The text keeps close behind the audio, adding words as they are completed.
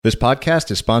This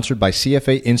podcast is sponsored by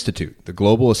CFA Institute, the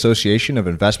global association of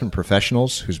investment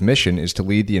professionals whose mission is to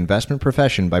lead the investment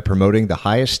profession by promoting the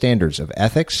highest standards of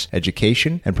ethics,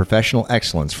 education, and professional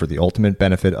excellence for the ultimate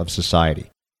benefit of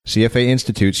society. CFA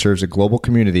Institute serves a global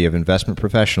community of investment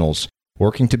professionals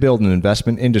working to build an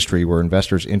investment industry where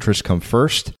investors' interests come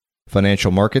first,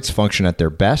 financial markets function at their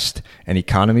best, and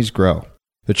economies grow.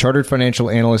 The Chartered Financial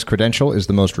Analyst credential is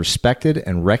the most respected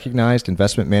and recognized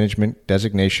investment management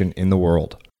designation in the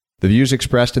world. The views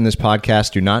expressed in this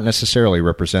podcast do not necessarily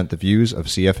represent the views of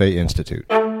CFA Institute.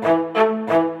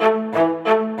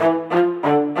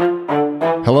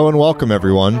 Hello and welcome,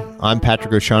 everyone. I'm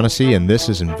Patrick O'Shaughnessy, and this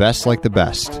is Invest Like the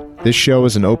Best. This show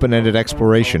is an open-ended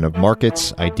exploration of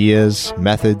markets, ideas,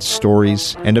 methods,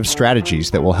 stories, and of strategies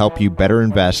that will help you better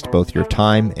invest both your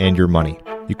time and your money.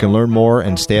 You can learn more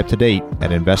and stay up to date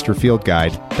at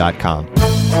investorfieldguide.com.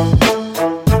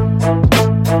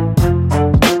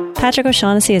 Patrick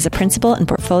O'Shaughnessy is a principal and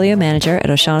portfolio manager at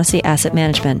O'Shaughnessy Asset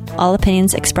Management. All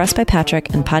opinions expressed by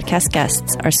Patrick and podcast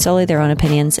guests are solely their own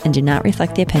opinions and do not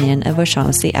reflect the opinion of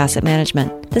O'Shaughnessy Asset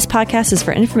Management. This podcast is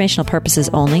for informational purposes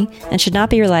only and should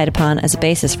not be relied upon as a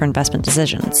basis for investment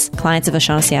decisions. Clients of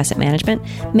O'Shaughnessy Asset Management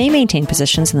may maintain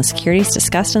positions in the securities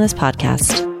discussed in this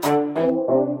podcast.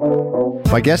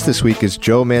 My guest this week is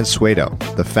Joe Mansueto,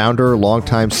 the founder,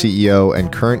 longtime CEO,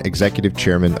 and current executive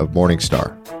chairman of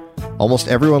Morningstar. Almost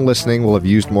everyone listening will have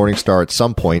used Morningstar at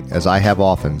some point, as I have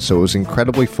often, so it was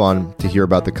incredibly fun to hear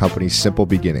about the company's simple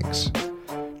beginnings.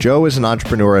 Joe is an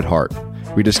entrepreneur at heart.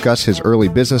 We discuss his early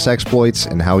business exploits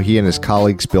and how he and his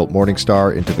colleagues built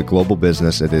Morningstar into the global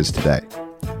business it is today.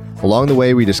 Along the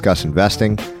way, we discuss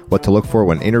investing, what to look for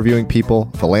when interviewing people,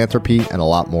 philanthropy, and a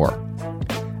lot more.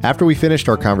 After we finished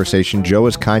our conversation, Joe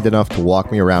was kind enough to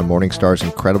walk me around Morningstar's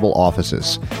incredible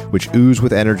offices, which ooze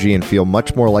with energy and feel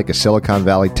much more like a Silicon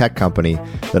Valley tech company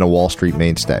than a Wall Street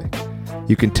mainstay.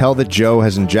 You can tell that Joe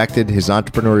has injected his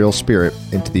entrepreneurial spirit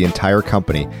into the entire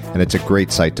company, and it's a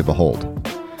great sight to behold.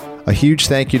 A huge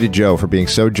thank you to Joe for being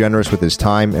so generous with his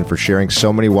time and for sharing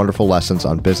so many wonderful lessons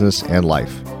on business and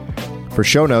life. For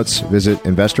show notes, visit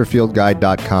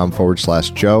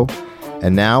investorfieldguide.com/Joe.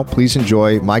 And now, please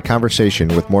enjoy my conversation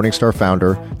with Morningstar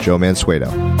founder, Joe Mansueto.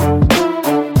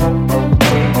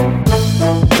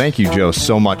 Thank you, Joe,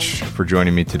 so much for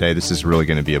joining me today. This is really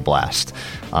going to be a blast.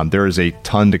 There is a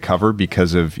ton to cover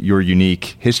because of your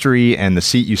unique history and the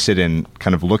seat you sit in,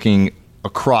 kind of looking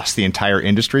across the entire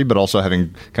industry, but also having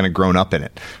kind of grown up in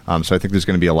it. So I think there's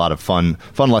going to be a lot of fun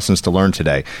lessons to learn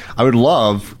today. I would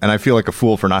love, and I feel like a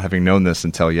fool for not having known this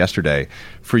until yesterday,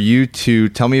 for you to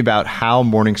tell me about how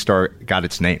Morningstar got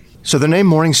its name. So the name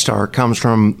Morningstar comes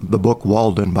from the book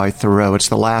Walden by Thoreau. It's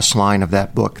the last line of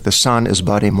that book. The sun is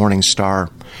but a morning star.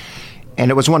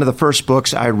 And it was one of the first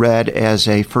books I read as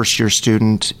a first-year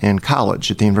student in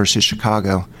college at the University of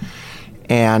Chicago.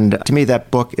 And to me, that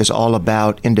book is all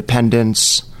about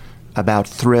independence, about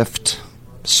thrift,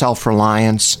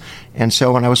 self-reliance. And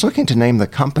so when I was looking to name the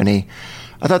company,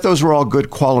 I thought those were all good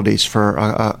qualities for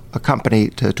a company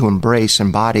to embrace,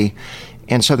 embody.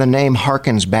 And so the name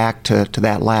harkens back to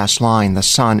that last line, the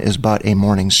sun is but a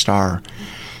morning star.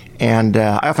 And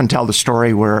I often tell the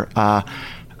story where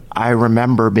I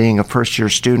remember being a first-year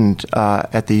student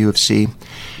at the U of C,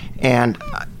 and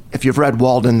if you've read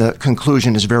Walden, the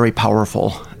conclusion is very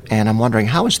powerful. And I'm wondering,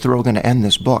 how is Thoreau going to end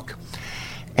this book?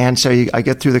 And so I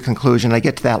get through the conclusion. I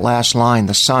get to that last line,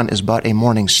 the sun is but a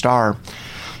morning star.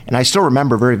 And I still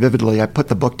remember very vividly, I put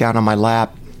the book down on my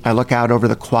lap. I look out over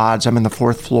the quads. I'm in the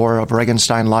 4th floor of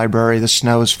Regenstein Library. The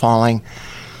snow is falling.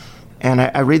 And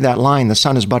I read that line, the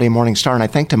sun is but a morning star. And I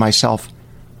think to myself,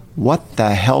 what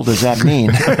the hell does that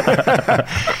mean?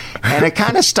 And it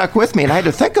kind of stuck with me, and I had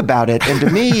to think about it. And to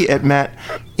me, it meant,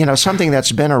 something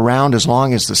that's been around as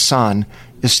long as the sun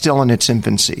is still in its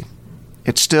infancy.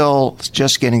 It's still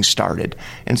just getting started.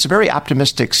 And it's a very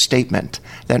optimistic statement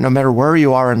that no matter where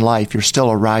you are in life, you're still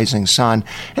a rising sun.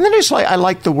 And then I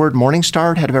like the word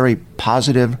Morningstar. It had a very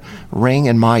positive ring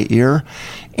in my ear.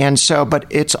 And so, but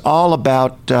it's all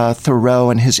about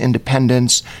Thoreau and his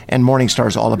independence, and Morningstar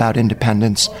is all about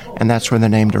independence, and that's where the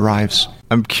name derives.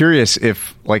 I'm curious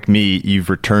if, like me, you've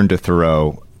returned to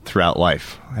Thoreau throughout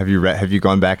life. Have you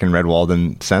gone back and read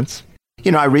Walden since?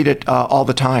 I read it all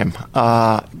the time.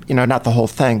 Not the whole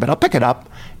thing, but I'll pick it up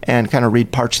and kind of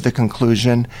read parts of the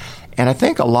conclusion. And I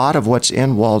think a lot of what's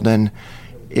in Walden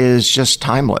is just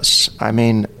timeless. I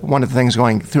mean, one of the things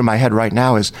going through my head right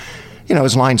now is,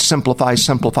 his line, simplify,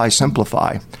 simplify,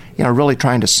 simplify. Really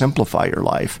trying to simplify your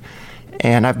life.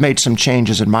 And I've made some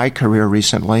changes in my career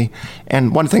recently.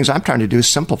 And one of the things I'm trying to do is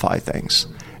simplify things.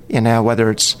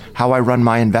 Whether it's how I run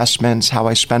my investments, how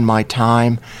I spend my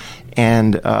time.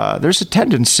 And there's a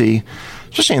tendency,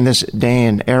 especially in this day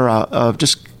and era, of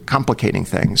just complicating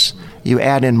things. You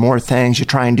add in more things, you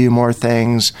try and do more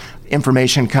things,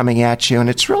 information coming at you, and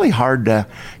it's really hard to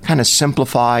kind of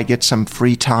simplify, get some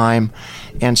free time.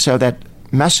 And so that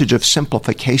message of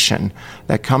simplification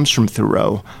that comes from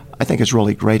Thoreau, I think, is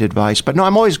really great advice. But no,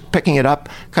 I'm always picking it up,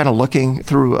 kind of looking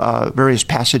through various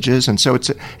passages, and so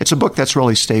it's a book that's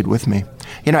really stayed with me.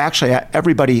 Actually,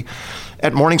 everybody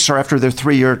at Morningstar, after their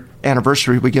 3-year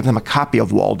anniversary, we give them a copy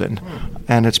of Walden,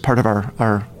 and it's part of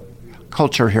our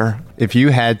culture here. If you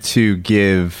had to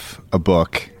give a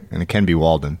book, and it can be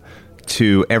Walden,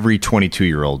 to every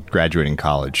 22-year-old graduating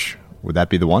college, would that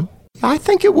be the one? I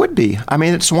think it would be. I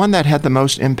mean, it's one that had the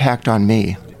most impact on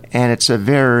me, and it's a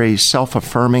very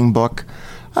self-affirming book.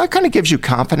 It kind of gives you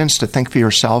confidence to think for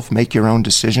yourself, make your own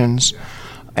decisions,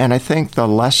 and I think the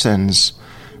lessons,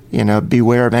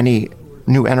 beware of any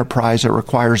new enterprise that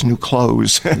requires new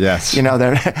clothes. Yes.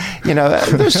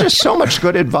 There's just so much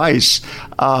good advice.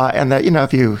 And that,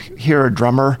 if you hear a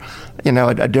drummer,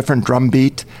 a different drum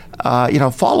beat,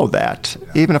 follow that,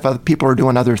 even if other people are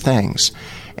doing other things.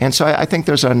 And so I think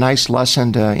there's a nice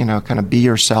lesson to, kind of be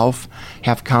yourself,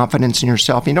 have confidence in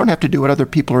yourself. You don't have to do what other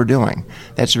people are doing.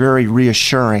 That's very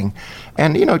reassuring.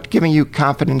 And, giving you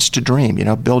confidence to dream,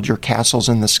 build your castles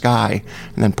in the sky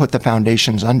and then put the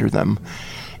foundations under them.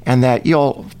 And that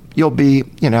you'll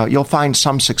find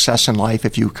some success in life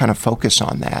if you kind of focus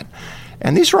on that.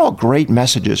 And these are all great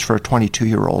messages for a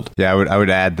 22-year-old. Yeah, I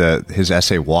would add his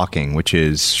essay Walking, which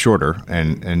is shorter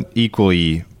and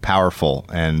equally powerful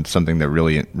and something that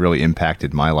really, really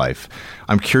impacted my life.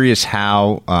 I'm curious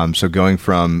how, so going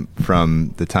from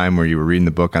the time where you were reading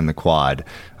the book on the quad,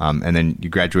 and then you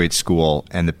graduate school,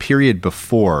 and the period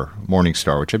before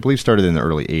Morningstar, which I believe started in the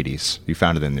early 80s. You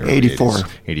founded in the early 80s.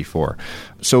 84.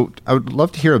 So I would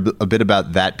love to hear a bit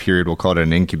about that period. We'll call it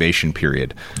an incubation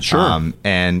period. Sure.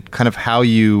 And kind of how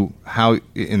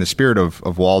in the spirit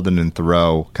of Walden and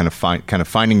Thoreau, kind of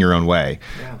finding your own way,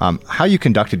 how you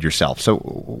conducted yourself. So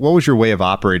what was your way of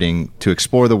operating to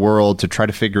explore the world, to try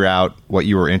to figure out what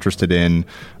you were interested in?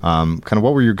 Kind of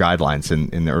what were your guidelines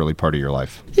in the early part of your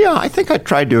life? Yeah, I think I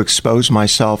tried to expose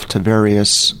myself to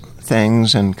various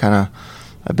things and kind of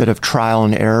a bit of trial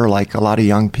and error like a lot of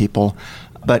young people.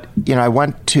 But, I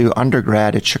went to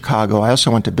undergrad at Chicago. I also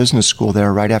went to business school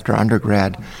there right after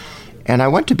undergrad. And I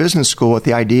went to business school with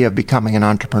the idea of becoming an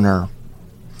entrepreneur.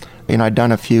 I'd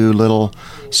done a few little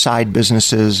side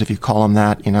businesses, if you call them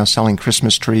that, selling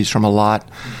Christmas trees from a lot,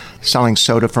 selling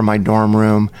soda from my dorm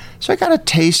room. So I got a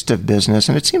taste of business,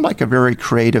 and it seemed like a very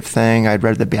creative thing. I'd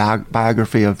read the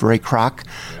biography of Ray Kroc,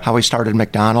 how he started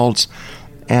McDonald's.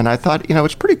 And I thought,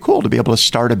 it's pretty cool to be able to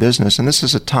start a business. And this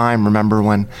is a time, remember,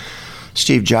 when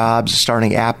Steve Jobs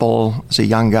starting Apple as a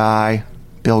young guy,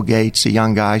 Bill Gates, a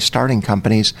young guy, starting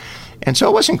companies. And so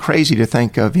it wasn't crazy to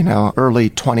think of, early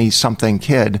 20-something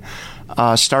kid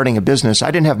starting a business.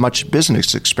 I didn't have much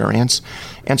business experience.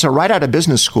 And so right out of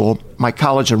business school, my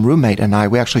college and roommate and I,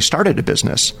 we actually started a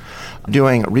business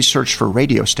doing research for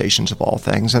radio stations of all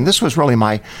things. And this was really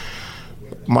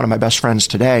one of my best friends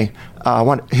today.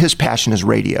 His passion is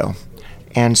radio.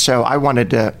 And so I wanted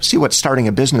to see what starting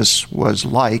a business was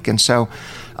like. And so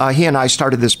he and I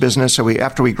started this business. So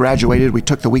after we graduated, we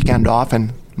took the weekend off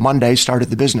and Monday started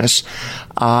the business.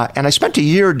 And I spent a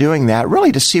year doing that,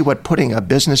 really to see what putting a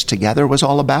business together was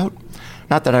all about.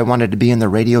 Not that I wanted to be in the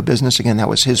radio business. Again, that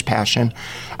was his passion.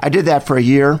 I did that for a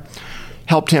year,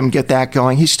 helped him get that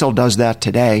going. He still does that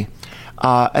today.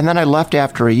 And then I left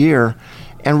after a year.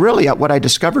 And really what I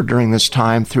discovered during this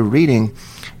time through reading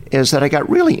is that I got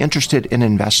really interested in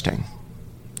investing.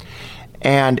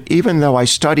 And even though I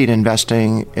studied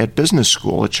investing at business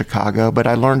school at Chicago, but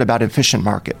I learned about efficient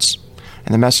markets.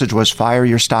 And the message was, fire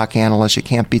your stock analyst, you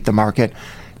can't beat the market.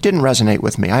 Didn't resonate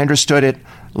with me. I understood it,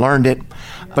 learned it.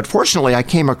 But fortunately, I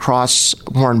came across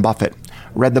Warren Buffett,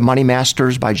 read The Money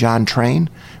Masters by John Train,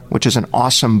 which is an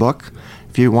awesome book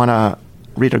if you want to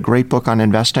read a great book on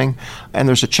investing. And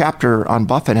there's a chapter on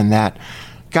Buffett in that.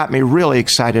 Got me really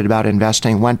excited about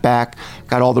investing. Went back,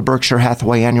 got all the Berkshire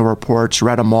Hathaway annual reports,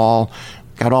 read them all,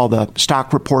 got all the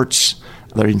stock reports,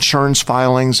 the insurance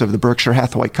filings of the Berkshire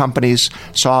Hathaway companies,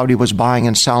 saw what he was buying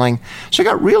and selling. So I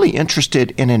got really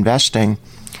interested in investing.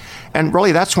 And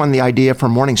really that's when the idea for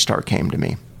Morningstar came to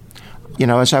me.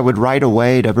 As I would write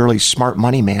away to really smart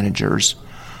money managers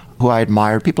who I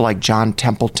admired, people like John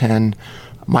Templeton,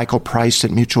 Michael Price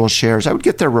at Mutual Shares, I would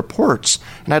get their reports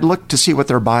and I'd look to see what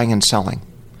they're buying and selling.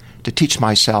 To teach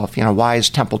myself, why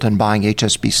is Templeton buying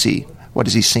HSBC? What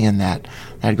does he see in that?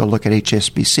 And I'd go look at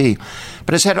HSBC.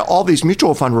 But as I had all these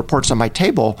mutual fund reports on my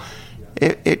table,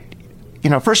 it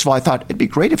first of all, I thought it'd be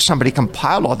great if somebody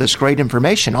compiled all this great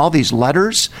information, all these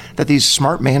letters that these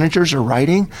smart managers are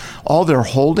writing, all their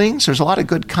holdings. There's a lot of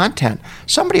good content.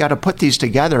 Somebody ought to put these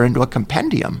together into a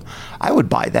compendium. I would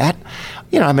buy that.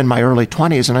 I'm in my early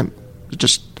 20s, and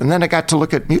then I got to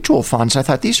look at mutual funds. I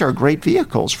thought these are great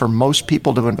vehicles for most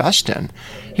people to invest in.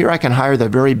 Here I can hire the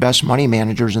very best money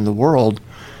managers in the world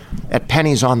at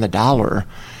pennies on the dollar.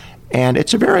 And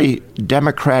it's a very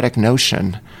democratic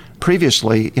notion.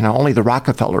 Previously, only the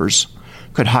Rockefellers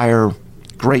could hire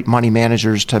great money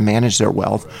managers to manage their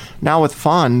wealth. Now with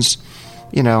funds,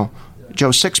 Joe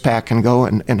Sixpack can go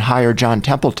and hire John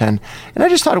Templeton. And I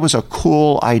just thought it was a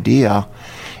cool idea.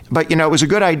 But, it was a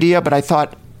good idea, but I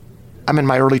thought, I'm in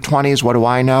my early 20s. What do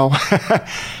I know?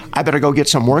 I better go get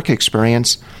some work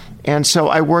experience. And so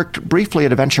I worked briefly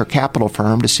at a venture capital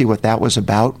firm to see what that was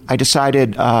about. I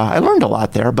decided, I learned a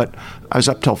lot there, but I was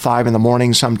up till 5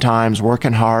 a.m. sometimes,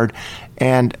 working hard.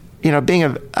 And,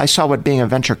 I saw what being a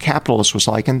venture capitalist was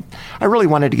like, and I really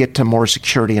wanted to get to more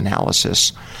security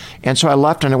analysis. And so I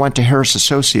left and I went to Harris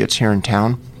Associates here in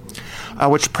town,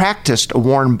 which practiced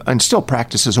and still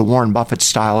practices a Warren Buffett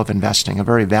style of investing, a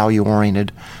very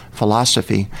value-oriented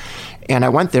philosophy. And I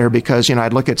went there because,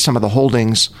 I'd look at some of the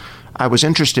holdings I was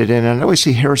interested in, and I always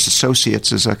see Harris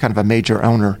Associates as a kind of a major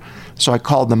owner. So I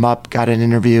called them up, got an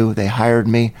interview, they hired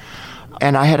me,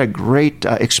 and I had a great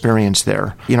experience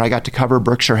there. I got to cover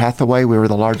Berkshire Hathaway. We were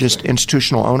the largest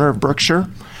institutional owner of Berkshire,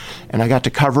 and I got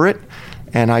to cover it,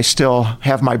 and I still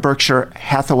have my Berkshire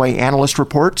Hathaway analyst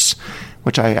reports,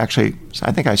 which I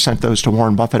think I sent those to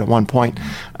Warren Buffett at one point.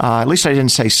 At least I didn't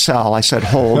say sell, I said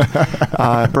hold.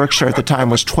 Berkshire at the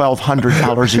time was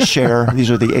 $1,200 a share.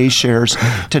 These are the A shares.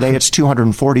 Today it's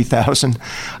 $240,000.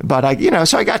 But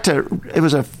so I got to, it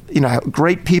was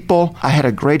great people. I had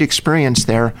a great experience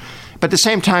there. But at the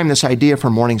same time, this idea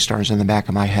for Morningstar is in the back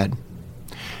of my head.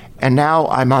 And now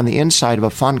I'm on the inside of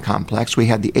a fund complex. We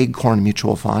had the Acorn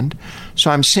Mutual Fund. So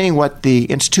I'm seeing what the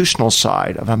institutional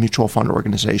side of a mutual fund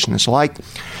organization is like.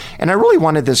 And I really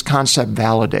wanted this concept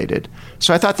validated.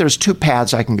 So I thought there's 2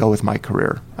 paths I can go with my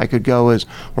career. I could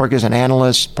work as an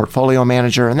analyst, portfolio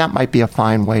manager, and that might be a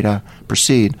fine way to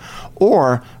proceed.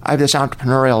 Or I have this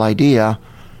entrepreneurial idea.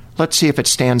 Let's see if it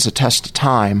stands the test of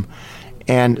time.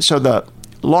 And so the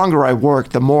longer I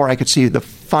worked, the more I could see the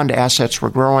fund assets were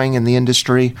growing in the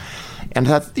industry. And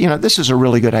that, this is a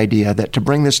really good idea, that to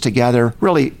bring this together,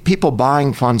 really people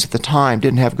buying funds at the time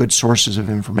didn't have good sources of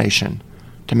information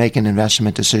to make an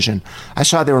investment decision. I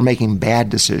saw they were making bad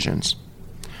decisions.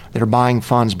 They're buying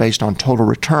funds based on total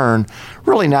return,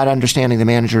 really not understanding the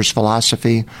manager's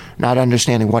philosophy, not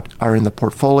understanding what are in the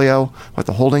portfolio, what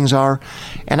the holdings are.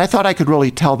 And I thought I could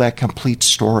really tell that complete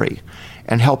story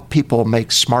and help people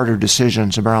make smarter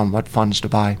decisions around what funds to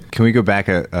buy. Can we go back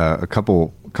a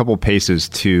couple paces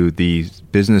to the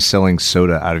business selling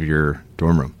soda out of your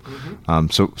dorm room?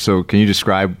 Mm-hmm. So can you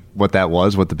describe what that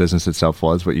was, what the business itself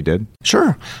was, what you did?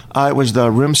 Sure. It was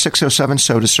the Room 607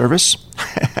 soda service.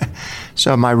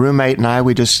 So my roommate and I,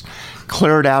 we just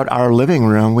cleared out our living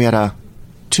room. We had a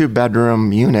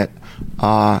 2-bedroom unit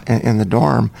in the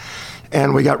dorm.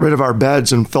 And we got rid of our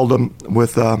beds and filled them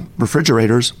with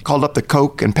refrigerators, called up the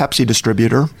Coke and Pepsi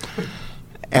distributor.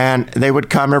 And they would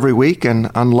come every week and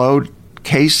unload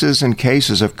cases and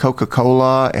cases of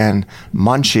Coca-Cola and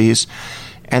Munchies.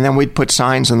 And then we'd put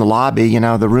signs in the lobby,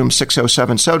 the Room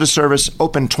 607 soda service,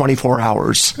 open 24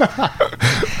 hours.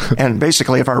 And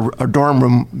basically, if our dorm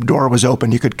room door was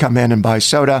open, you could come in and buy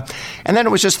soda. And then it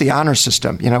was just the honor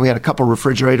system. We had a couple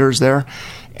refrigerators there.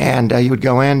 And you would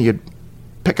go in, you'd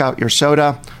pick out your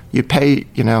soda, you'd pay,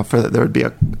 there would be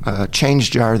a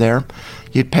change jar there.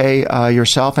 You'd pay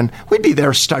yourself, and we'd be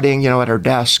there studying, at our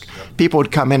desk. People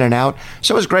would come in and out.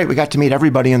 So it was great. We got to meet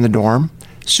everybody in the dorm.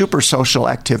 Super social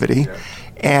activity. Yeah.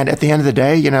 And at the end of the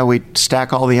day, we'd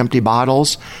stack all the empty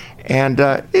bottles, and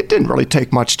it didn't really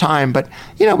take much time, but,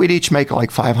 we'd each make like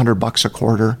 $500 a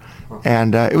quarter.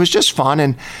 And it was just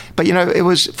fun. But it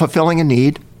was fulfilling a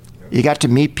need. You got to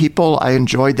meet people. I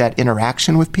enjoyed that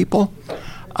interaction with people.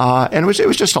 And it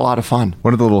was just a lot of fun.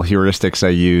 One of the little heuristics I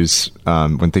use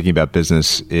when thinking about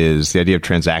business is the idea of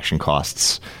transaction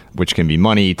costs, which can be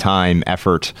money, time,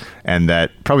 effort, and that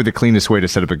probably the cleanest way to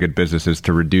set up a good business is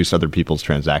to reduce other people's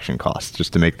transaction costs,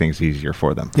 just to make things easier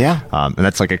for them. Yeah. And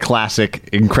that's like a classic,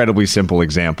 incredibly simple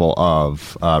example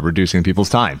of reducing people's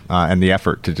time and the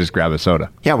effort to just grab a soda.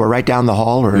 Yeah, we're right down the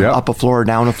hall or up a floor or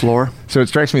down a floor. So it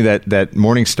strikes me that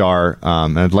Morningstar,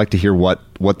 and I'd like to hear what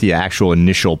what the actual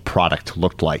initial product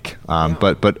looked like.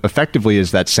 But effectively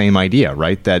is that same idea,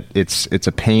 right? That it's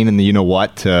a pain in the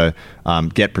you-know-what to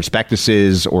get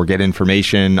prospectuses or get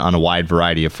information on a wide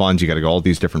variety of funds. You got to go all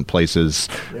these different places.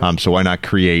 So why not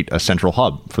create a central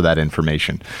hub for that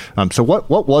information? So what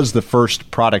was the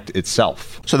first product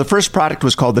itself? So the first product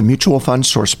was called the Mutual Fund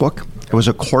Sourcebook. It was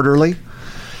a quarterly,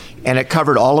 and it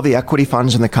covered all of the equity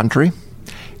funds in the country.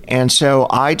 And so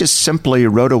I just simply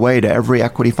wrote away to every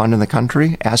equity fund in the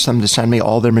country, asked them to send me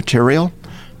all their material,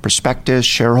 prospectus,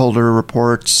 shareholder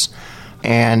reports,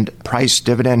 and price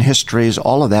dividend histories,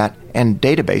 all of that, and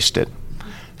databased it.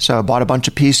 So I bought a bunch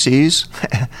of PCs.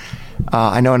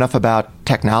 I know enough about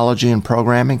technology and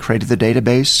programming, created the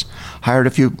database, hired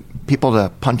a few people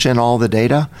to punch in all the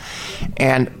data.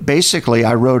 And basically,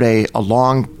 I wrote a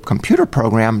long computer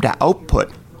program to output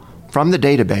from the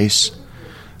database.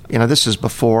 This is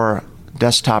before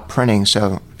desktop printing,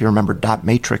 so if you remember dot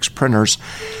matrix printers,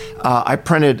 I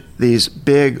printed these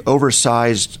big,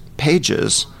 oversized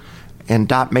pages in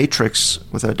dot matrix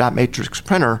with a dot matrix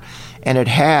printer, and it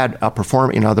had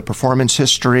the performance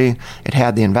history, it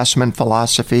had the investment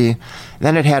philosophy,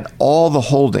 then it had all the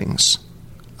holdings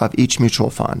of each mutual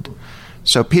fund.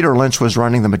 So Peter Lynch was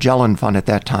running the Magellan Fund at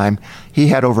that time. He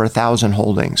had over 1,000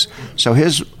 holdings. So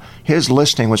his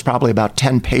listing was probably about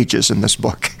 10 pages in this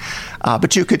book.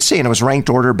 But you could see, and it was ranked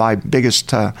order by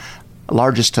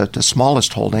largest to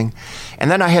smallest holding. And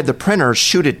then I had the printer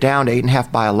shoot it down to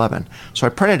 8.5 by 11. So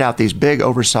I printed out these big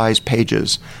oversized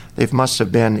pages. They must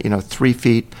have been 3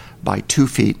 feet by 2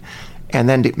 feet. And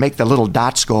then to make the little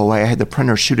dots go away, I had the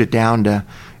printer shoot it down to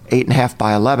 8.5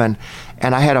 by 11.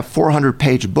 And I had a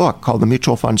 400-page book called the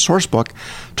Mutual Fund Sourcebook.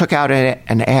 Took out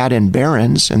an ad in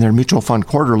Barron's in their Mutual Fund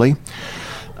Quarterly,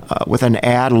 with an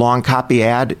ad, long copy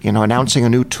ad, announcing a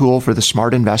new tool for the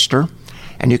smart investor.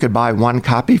 And you could buy one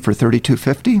copy for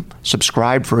 $32.50,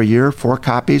 subscribe for a year, 4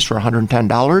 copies for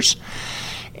 $110.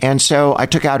 And so I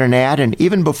took out an ad, and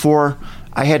even before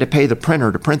I had to pay the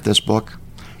printer to print this book,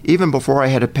 even before I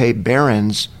had to pay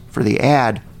Barron's for the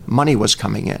ad, money was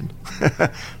coming in.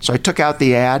 So I took out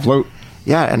the ad. Float.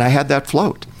 Yeah, and I had that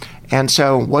float. And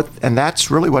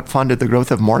that's really what funded the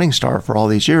growth of Morningstar for all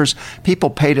these years. People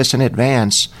paid us in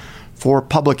advance for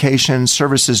publications,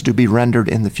 services to be rendered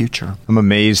in the future. I'm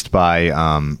amazed by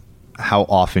how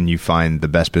often you find the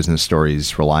best business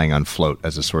stories relying on float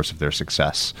as a source of their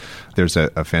success. There's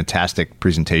a fantastic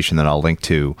presentation that I'll link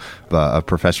to, a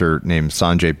professor named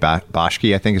Sanjay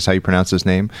Bashki, I think is how you pronounce his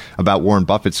name, about Warren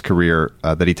Buffett's career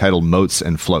that he titled Moats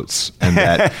and Floats, and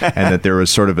that there was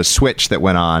sort of a switch that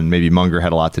went on, maybe Munger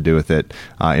had a lot to do with it,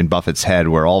 in Buffett's head,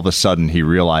 where all of a sudden he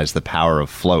realized the power of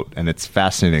float. And it's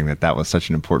fascinating that was such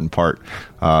an important part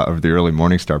of the early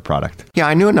Morningstar product. Yeah,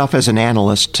 I knew enough as an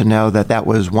analyst to know that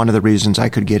was one of the reasons I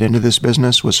could get into this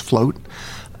business was float.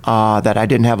 That I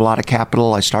didn't have a lot of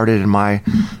capital. I started in my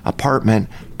apartment,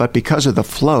 but because of the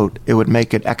float, it would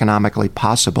make it economically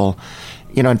possible.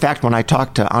 In fact, when I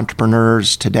talk to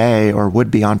entrepreneurs today or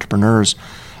would-be entrepreneurs,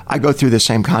 I go through the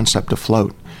same concept of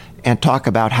float and talk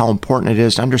about how important it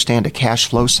is to understand a cash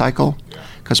flow cycle.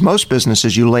 Because most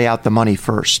businesses, you lay out the money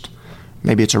first.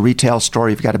 Maybe it's a retail store,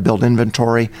 you've got to build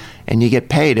inventory, and you get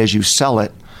paid as you sell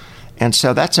it. And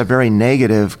so that's a very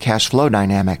negative cash flow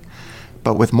dynamic.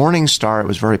 But with Morningstar, it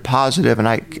was very positive, and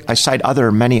I cite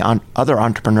many other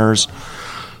entrepreneurs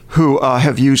who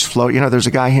have used float. There's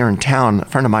a guy here in town, a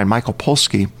friend of mine, Michael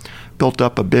Polsky, built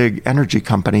up a big energy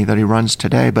company that he runs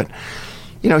today. But,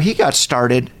 he got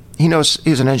started.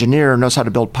 He's an engineer, knows how to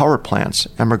build power plants,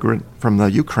 immigrant from the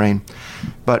Ukraine,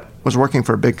 but was working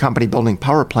for a big company building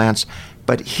power plants.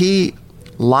 But he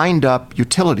lined up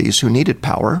utilities who needed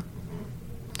power,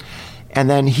 and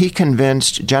then he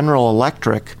convinced General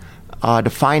Electric to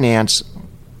finance,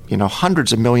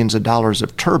 hundreds of millions of dollars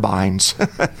of turbines,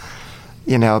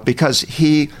 because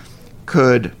he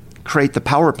could create the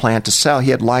power plant to sell. He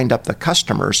had lined up the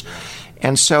customers.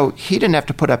 And so he didn't have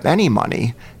to put up any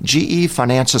money. GE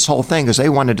financed this whole thing because they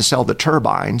wanted to sell the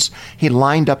turbines. He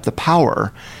lined up the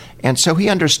power. And so he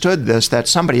understood that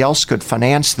somebody else could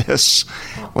finance this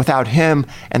without him.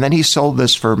 And then he sold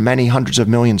this for many hundreds of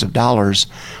millions of dollars,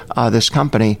 this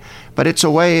company. But it's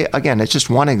a way, again, it's just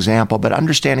one example, but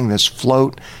understanding this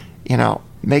float,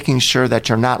 making sure that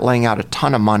you're not laying out a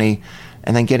ton of money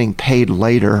and then getting paid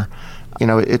later.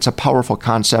 It's a powerful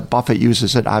concept. Buffett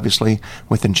uses it, obviously,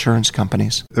 with insurance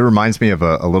companies. It reminds me of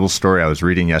a little story I was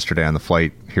reading yesterday on the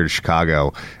flight here to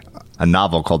Chicago, a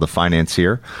novel called The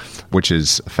Financier, which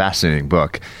is a fascinating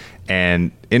book.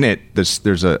 And in it,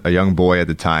 there's a young boy at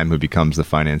the time who becomes the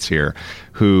financier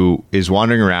who is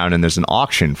wandering around, and there's an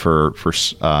auction for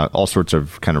all sorts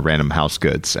of kind of random house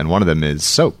goods. And one of them is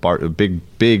soap, a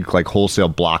big like wholesale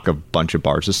block of bunch of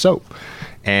bars of soap.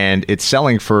 And it's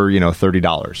selling for,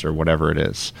 $30 or whatever it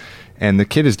is. And the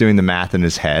kid is doing the math in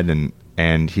his head,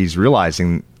 and he's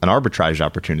realizing an arbitrage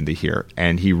opportunity here.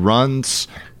 And he runs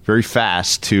very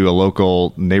fast to a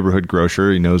local neighborhood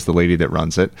grocer. He knows the lady that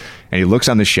runs it. And he looks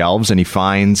on the shelves and he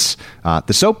finds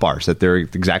the soap bars, that they're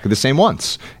exactly the same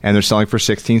ones. And they're selling for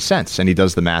 16 cents. And he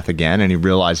does the math again, and he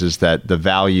realizes that the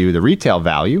retail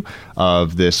value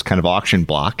of this kind of auction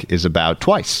block is about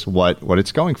twice what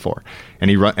it's going for.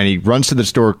 And he runs to the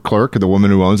store clerk, or the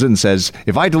woman who owns it, and says,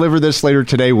 "If I deliver this later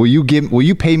today, will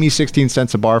you pay me 16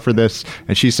 cents a bar for this?"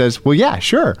 And she says, "Well, yeah,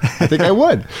 sure. I think I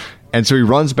would." And so he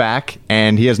runs back,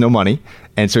 and he has no money.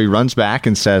 And so he runs back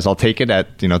and says, "I'll take it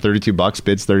at $32,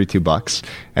 bids $32.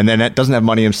 And then doesn't have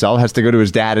money himself, has to go to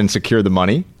his dad and secure the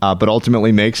money, but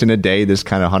ultimately makes in a day this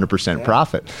kind of 100%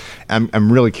 profit.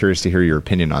 I'm really curious to hear your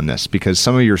opinion on this, because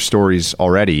some of your stories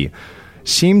already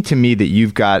seem to me that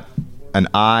you've got an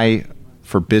eye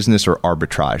for business or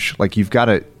arbitrage. Like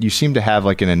you seem to have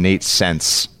like an innate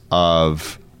sense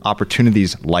of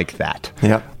opportunities like that.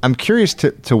 Yeah. I'm curious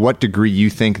to what degree you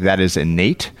think that is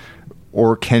innate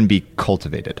or can be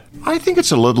cultivated. I think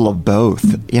it's a little of both.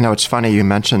 It's funny you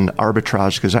mentioned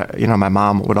arbitrage, because my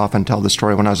mom would often tell the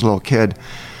story when I was a little kid.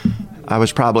 I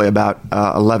was probably about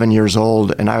 11 years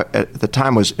old, and I at the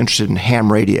time was interested in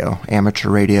ham radio, amateur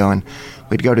radio, and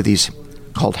we'd go to these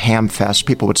called ham fests.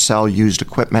 People would sell used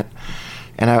equipment,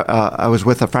 and I was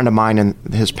with a friend of mine and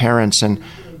his parents, and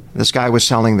this guy was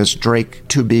selling this Drake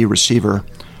 2B receiver,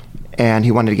 and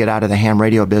he wanted to get out of the ham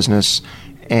radio business.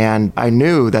 And I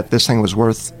knew that this thing was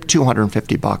worth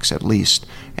 $250 at least,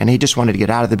 and he just wanted to get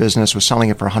out of the business, was selling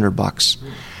it for $100.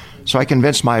 So I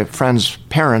convinced my friend's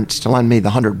parents to lend me the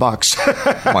 $100.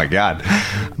 Oh my God.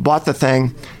 Bought the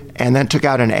thing, and then took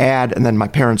out an ad, and then my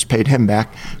parents paid him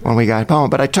back when we got home.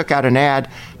 But I took out an ad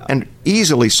and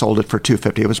easily sold it for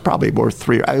 $250. It was probably worth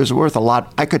 $3. It was worth a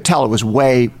lot. I could tell it was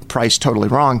way priced totally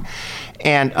wrong.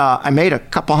 And I made a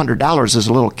couple $100 as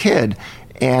a little kid.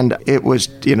 And it was,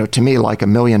 to me, like $1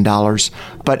 million.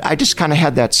 But I just kind of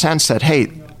had that sense that,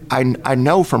 hey, I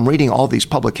know from reading all these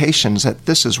publications that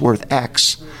this is worth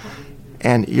X.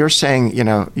 And you're saying,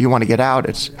 you want to get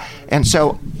out. And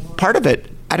so part of it,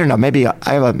 I don't know, maybe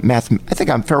I think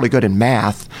I'm fairly good in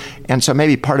math. And so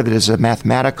maybe part of it is a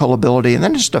mathematical ability, and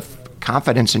then just a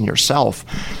confidence in yourself.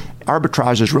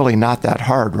 Arbitrage is really not that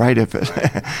hard, right? If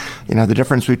the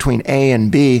difference between A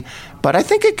and B. But I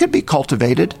think it could be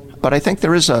cultivated. But I think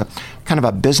there is a kind of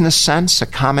a business sense, a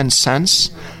common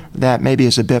sense that maybe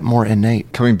is a bit more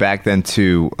innate. Coming back then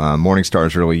to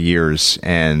Morningstar's early years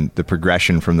and the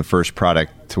progression from the first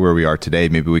product to where we are today,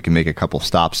 maybe we can make a couple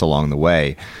stops along the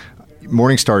way.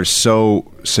 Morningstar is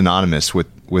so synonymous with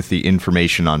the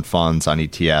information on funds, on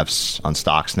ETFs, on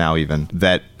stocks now even,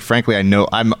 that frankly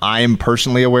I am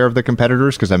personally aware of the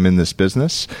competitors because I'm in this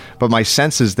business. But my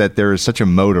sense is that there is such a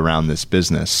moat around this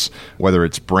business, whether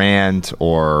it's brand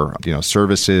or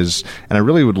services, and I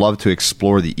really would love to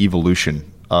explore the evolution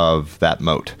of that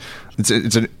moat. It's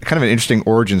a kind of an interesting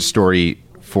origin story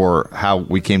for how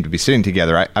we came to be sitting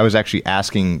together. I was actually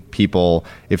asking people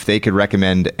if they could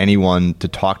recommend anyone to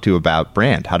talk to about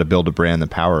brand, how to build a brand, the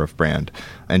power of brand.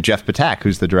 And Jeff Patak,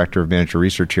 who's the director of manager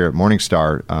research here at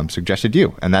Morningstar, suggested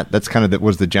you. And that's kind of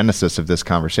was the genesis of this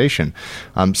conversation.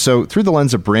 So through the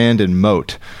lens of brand and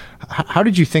moat, how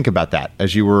did you think about that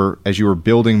as you were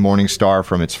building Morningstar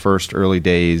from its first early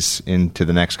days into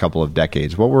the next couple of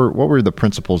decades? What were the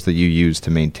principles that you used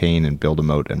to maintain and build a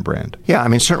moat and brand? Yeah, I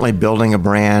mean, certainly building a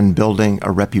brand, building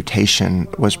a reputation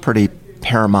was pretty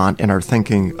paramount in our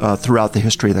thinking throughout the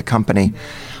history of the company.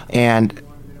 And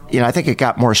I think it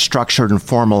got more structured and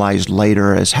formalized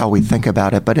later as how we think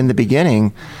about it. But in the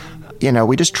beginning,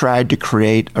 we just tried to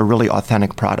create a really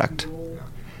authentic product.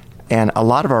 And a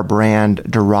lot of our brand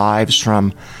derives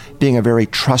from being a very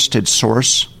trusted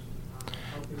source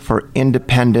for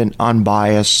independent,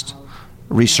 unbiased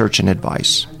research and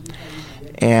advice.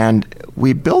 And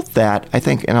we built that, I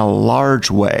think, in a large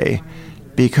way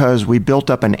because we built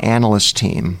up an analyst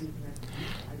team.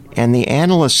 And the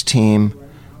analyst team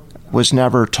was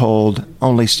never told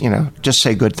only, just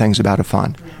say good things about a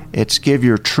fund. It's give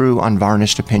your true,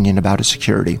 unvarnished opinion about a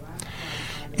security.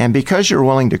 And because you're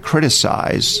willing to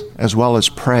criticize as well as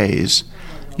praise,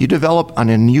 you develop an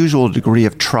unusual degree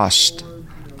of trust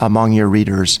among your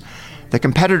readers. The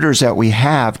competitors that we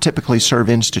have typically serve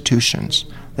institutions.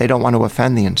 They don't want to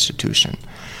offend the institution.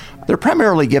 they're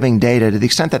primarily giving data. To the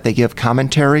extent that they give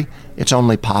commentary, it's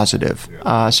only positive.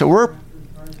 So we're,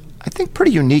 I think,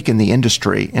 pretty unique in the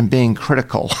industry in being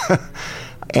critical.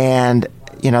 And,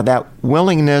 that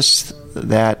willingness,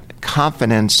 that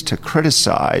confidence to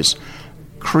criticize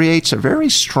creates a very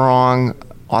strong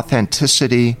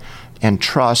authenticity and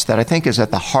trust that I think is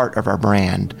at the heart of our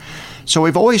brand. So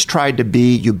we've always tried to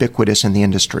be ubiquitous in the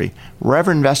industry.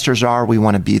 Wherever investors are, we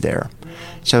want to be there.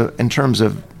 So in terms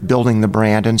of building the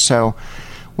brand, and so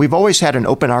we've always had an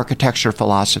open architecture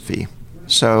philosophy.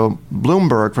 So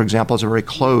Bloomberg, for example, is a very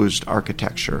closed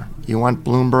architecture. You want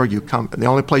Bloomberg, you come. The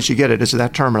only place you get it is at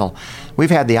that terminal. We've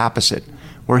had the opposite.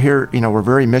 We're here, we're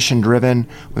very mission driven.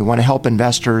 We want to help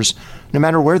investors no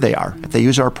matter where they are. If they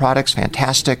use our products,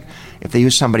 fantastic. If they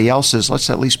use somebody else's, let's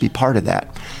at least be part of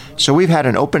that. So we've had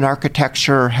an open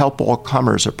architecture, help all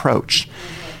comers approach.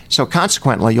 So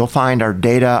consequently, you'll find our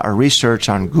data, our research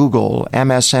on Google,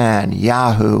 MSN,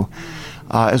 Yahoo,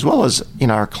 as well as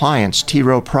our clients, T.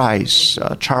 Rowe Price,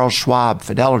 Charles Schwab,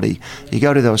 Fidelity. You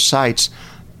go to those sites,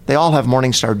 they all have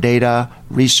Morningstar data,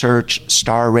 research,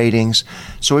 star ratings.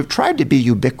 So we've tried to be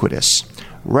ubiquitous.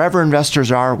 Wherever investors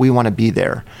are, we want to be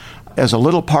there as a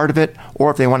little part of it,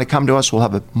 or if they want to come to us, we'll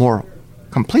have a more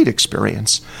complete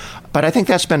experience. But I think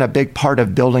that's been a big part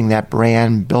of building that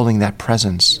brand, building that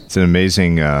presence. It's an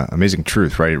amazing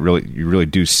truth, right? You really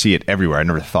do see it everywhere. I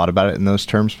never thought about it in those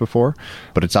terms before,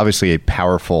 but it's obviously a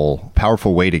powerful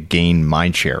way to gain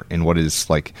mind share in what is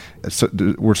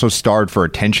we're so starved for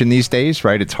attention these days,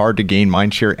 right? It's hard to gain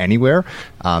mind share anywhere.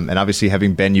 And obviously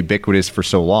having been ubiquitous for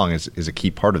so long is a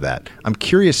key part of that. I'm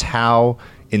curious how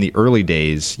in the early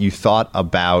days you thought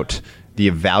about the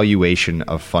evaluation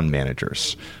of fund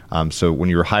managers. So when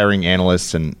you were hiring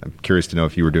analysts, and I'm curious to know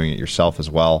if you were doing it yourself as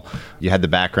well, you had the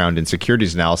background in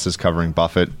securities analysis covering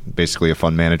Buffett, basically a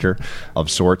fund manager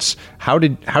of sorts. How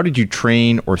did you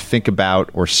train or think about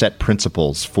or set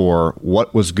principles for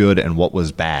what was good and what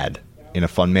was bad in a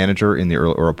fund manager in the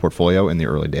early, or a portfolio in the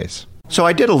early days? So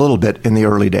I did a little bit in the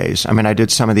early days. I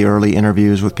did some of the early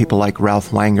interviews with people like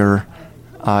Ralph Wanger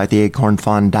at the Acorn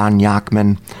Fund, Don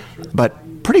Yachman, but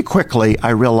pretty quickly, I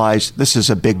realized this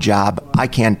is a big job. I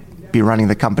can't be running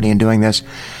the company and doing this.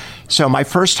 So my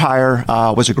first hire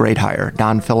was a great hire.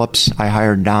 Don Phillips. I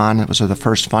hired Don. It was the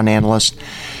first fund analyst.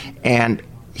 And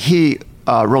he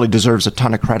really deserves a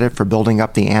ton of credit for building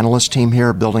up the analyst team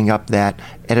here, building up that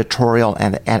editorial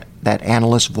and that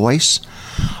analyst voice.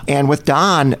 And with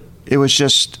Don, it was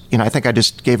just, I think I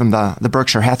just gave him the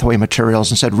Berkshire Hathaway materials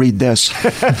and said, read this.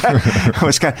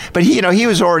 But he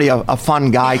was already a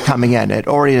fun guy coming in. It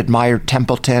already admired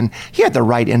Templeton. He had the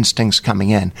right instincts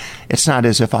coming in. It's not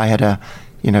as if I had to,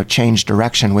 change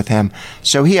direction with him.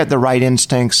 So he had the right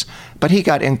instincts, but he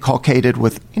got inculcated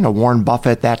with, Warren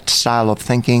Buffett, that style of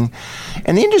thinking.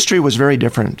 And the industry was very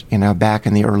different, back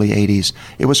in the early 80s.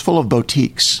 It was full of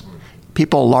boutiques,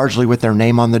 people largely with their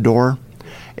name on the door.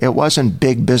 It wasn't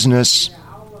big business,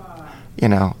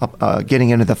 getting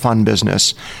into the fund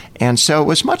business. And so it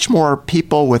was much more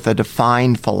people with a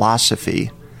defined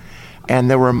philosophy. And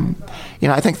there were,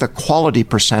 I think the quality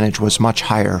percentage was much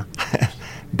higher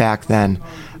back then.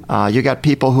 You got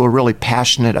people who were really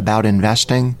passionate about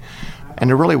investing,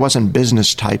 and there really wasn't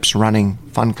business types running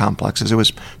fund complexes. It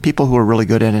was people who were really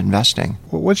good at investing.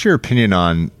 What's your opinion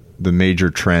on the major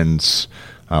trends?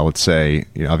 Let's say,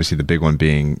 obviously the big one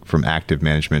being from active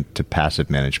management to passive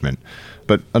management.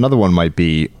 But another one might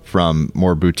be from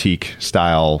more boutique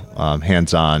style,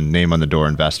 hands-on, name-on-the-door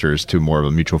investors to more of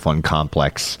a mutual fund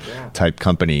complex type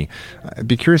company. I'd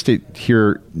be curious to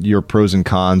hear your pros and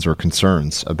cons or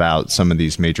concerns about some of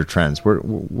these major trends.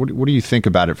 What do you think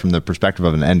about it from the perspective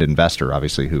of an end investor,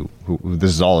 obviously, who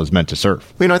this is all is meant to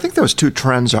serve? I think those two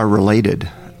trends are related.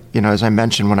 As I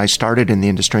mentioned, when I started in the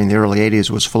industry in the early 80s,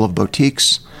 it was full of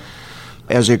boutiques.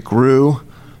 As it grew,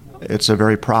 it's a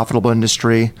very profitable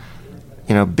industry.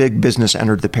 Big business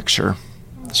entered the picture.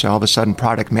 So all of a sudden,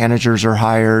 product managers are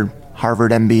hired,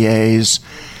 Harvard MBAs,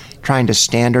 trying to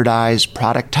standardize,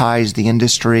 productize the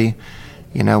industry.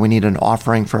 We need an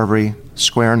offering for every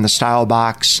square in the style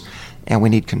box, and we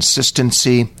need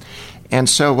consistency. And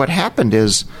so what happened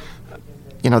is,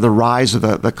 the rise of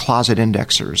the closet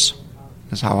indexers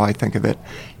is how I think of it,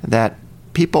 that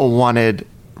people wanted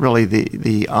really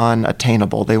the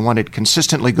unattainable. They wanted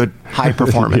consistently good high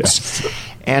performance. Yes.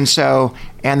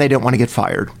 And they didn't want to get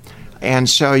fired. And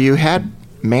so you had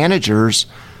managers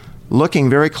looking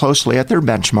very closely at their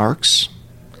benchmarks,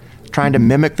 trying to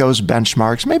mimic those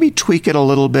benchmarks, maybe tweak it a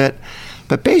little bit,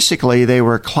 but basically they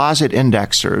were closet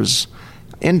indexers,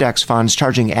 index funds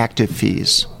charging active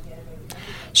fees.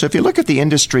 So if you look at the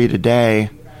industry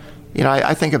today,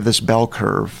 I think of this bell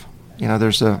curve.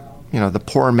 There's a the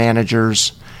poor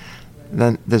managers,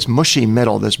 then this mushy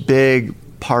middle, this big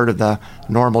part of the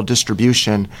normal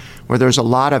distribution where there's a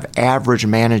lot of average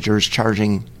managers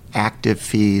charging active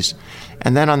fees.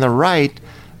 And then on the right,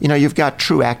 you've got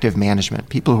true active management,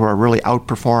 people who are really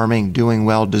outperforming, doing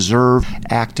well, deserve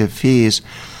active fees.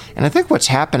 And I think what's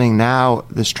happening now,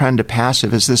 this trend to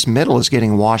passive, is this middle is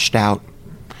getting washed out.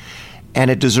 And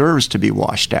it deserves to be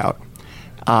washed out.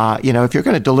 If you're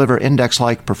going to deliver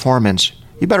index-like performance,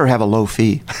 you better have a low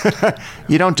fee.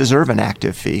 You don't deserve an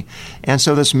active fee. And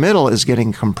so this middle is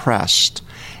getting compressed.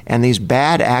 And these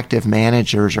bad active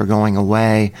managers are going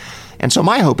away. And so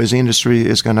my hope is the industry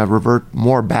is going to revert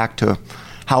more back to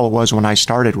how it was when I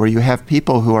started, where you have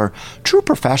people who are true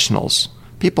professionals,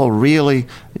 people really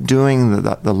doing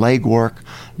the legwork,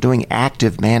 doing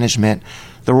active management.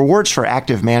 The rewards for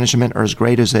active management are as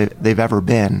great as they've ever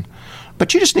been.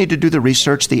 But you just need to do the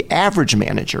research. The average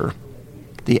manager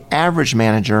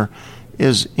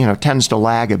is, tends to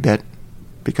lag a bit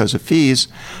because of fees,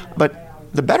 but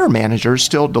the better managers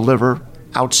still deliver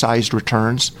outsized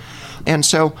returns. And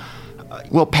so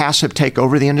will passive take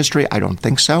over the industry? I don't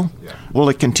think so. Yeah. Will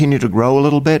it continue to grow a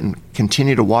little bit and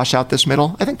continue to wash out this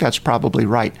middle? I think that's probably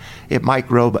right. It might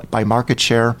grow by market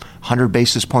share, 100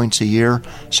 basis points a year,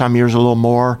 some years a little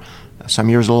more, some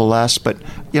years a little less. But,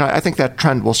 I think that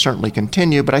trend will certainly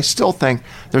continue, but I still think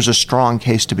there's a strong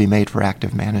case to be made for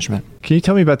active management. Can you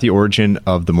tell me about the origin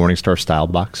of the Morningstar Style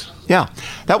Box? Yeah,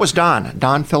 that was Don.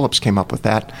 Don Phillips came up with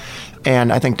that.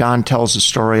 And I think Don tells the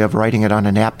story of writing it on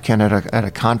a napkin at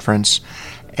a conference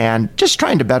and just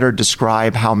trying to better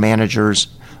describe how managers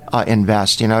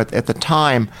invest. At the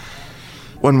time,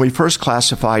 when we first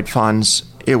classified funds,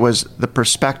 it was the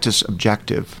prospectus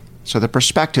objective. So the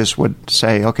prospectus would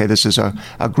say, okay, this is a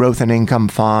growth and income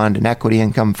fund, an equity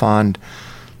income fund,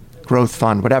 growth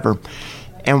fund, whatever.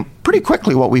 And pretty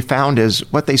quickly what we found is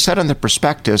what they said in the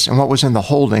prospectus and what was in the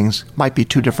holdings might be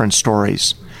two different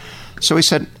stories. So we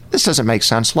said, this doesn't make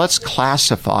sense. Let's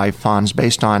classify funds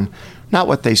based on not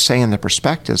what they say in the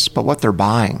prospectus, but what they're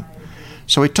buying.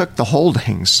 So we took the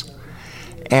holdings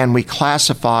and we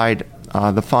classified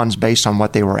the funds based on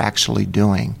what they were actually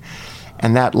doing.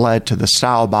 And that led to the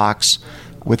style box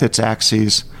with its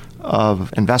axes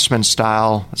of investment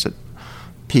style, is it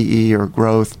PE or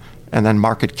growth, and then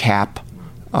market cap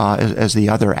as the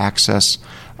other axis.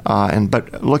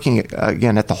 But looking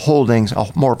again at the holdings,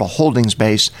 more of a holdings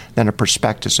base than a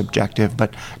prospectus objective.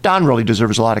 But Don really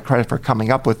deserves a lot of credit for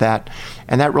coming up with that,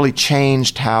 and that really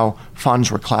changed how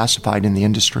funds were classified in the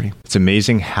industry. It's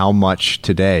amazing how much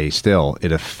today still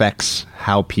it affects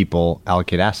how people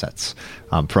allocate assets,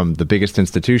 from the biggest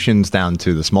institutions down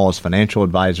to the smallest financial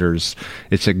advisors.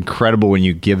 It's incredible when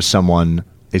you give someone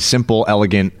a simple,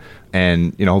 elegant,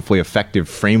 and hopefully effective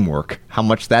framework, how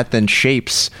much that then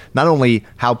shapes not only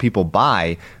how people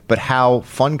buy, but how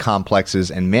fund complexes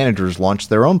and managers launch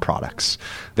their own products.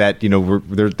 That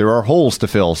there are holes to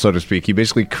fill, so to speak. You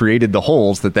basically created the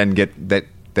holes that then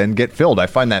get filled. I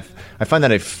find that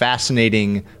a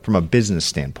fascinating from a business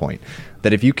standpoint.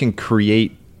 That if you can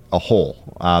create a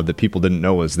hole that people didn't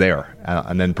know was there,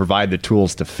 and then provide the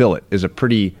tools to fill it, is a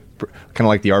pretty kind of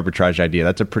like the arbitrage idea.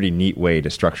 That's a pretty neat way to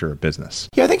structure a business.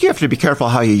 Yeah, I think you have to be careful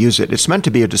how you use it. It's meant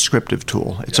to be a descriptive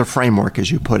tool. It's a framework,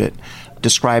 as you put it,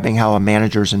 describing how a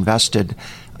manager's invested.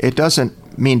 It doesn't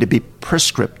mean to be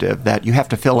prescriptive, that you have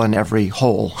to fill in every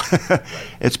hole.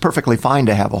 It's perfectly fine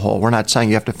to have a hole. We're not saying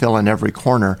you have to fill in every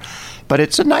corner. But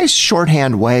it's a nice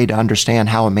shorthand way to understand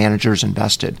how a manager's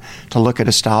invested. To look at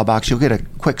a style box, you'll get a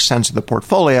quick sense of the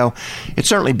portfolio. It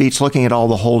certainly beats looking at all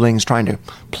the holdings, trying to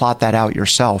plot that out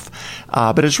yourself.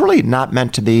 But it's really not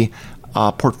meant to be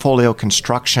a portfolio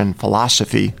construction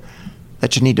philosophy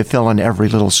that you need to fill in every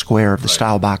little square of the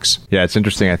style box. Yeah, it's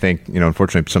interesting. I think,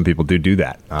 unfortunately, some people do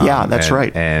that. Yeah, that's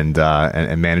right. And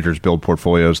managers build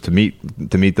portfolios to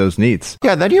meet those needs.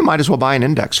 Yeah, then you might as well buy an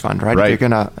index fund, right? If you're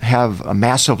going to have a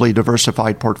massively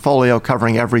diversified portfolio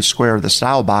covering every square of the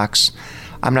style box,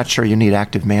 I'm not sure you need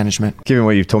active management. Given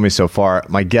what you've told me so far,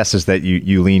 my guess is that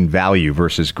you lean value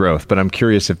versus growth. But I'm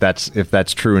curious if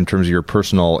that's true in terms of your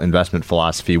personal investment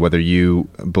philosophy, whether you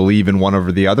believe in one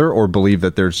over the other or believe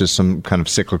that there's just some kind of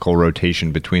cyclical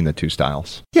rotation between the two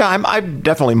styles. Yeah, I'm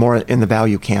definitely more in the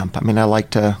value camp. I mean, I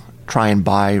like to try and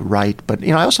buy right, but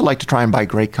I also like to try and buy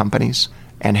great companies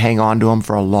and hang on to them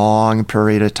for a long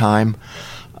period of time.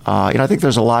 I think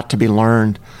there's a lot to be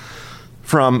learned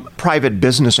from private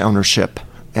business ownership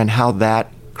and how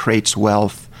that creates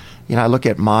wealth. I look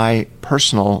at my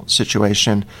personal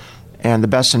situation, and the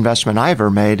best investment I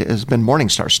ever made has been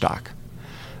Morningstar stock.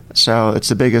 So it's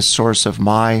the biggest source of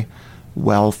my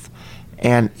wealth.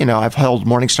 And, I've held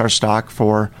Morningstar stock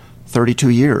for 32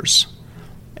 years.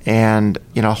 And,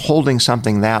 holding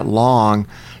something that long,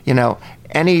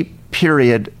 any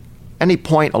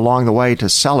point along the way to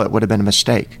sell it would have been a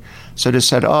mistake. So just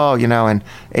said, in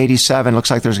 87,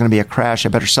 looks like there's going to be a crash. I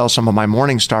better sell some of my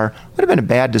Morningstar. Would have been a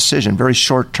bad decision, very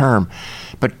short term.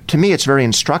 But to me, it's very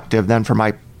instructive then for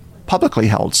my publicly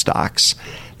held stocks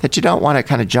that you don't want to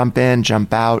kind of jump in,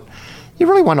 jump out. You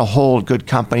really want to hold good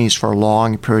companies for a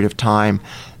long period of time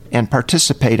and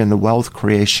participate in the wealth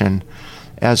creation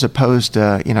as opposed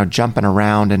to, jumping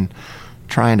around and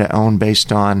trying to own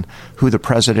based on who the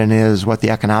president is, what the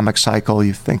economic cycle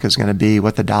you think is going to be,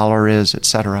 what the dollar is, et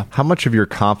cetera. How much of your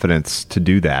confidence to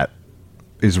do that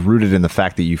is rooted in the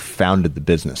fact that you founded the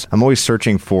business? I'm always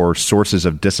searching for sources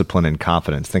of discipline and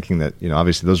confidence, thinking that,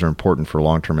 obviously those are important for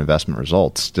long-term investment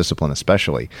results, discipline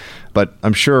especially. But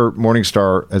I'm sure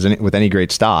Morningstar, with any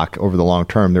great stock over the long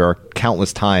term, there are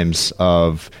countless times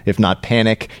of, if not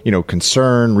panic,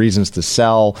 concern, reasons to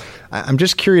sell. I'm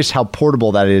just curious how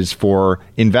portable that is for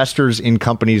investors in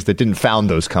companies that didn't found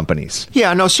those companies.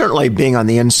 Yeah, no, certainly being on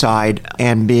the inside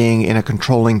and being in a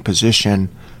controlling position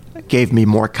gave me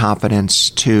more confidence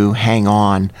to hang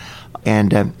on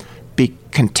and be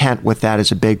content with that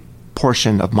as a big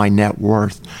portion of my net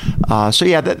worth. So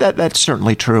yeah, that's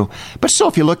certainly true. But still,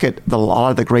 if you look at a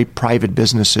lot of the great private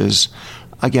businesses,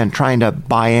 again, trying to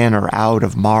buy in or out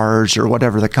of Mars or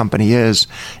whatever the company is,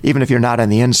 even if you're not on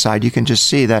the inside, you can just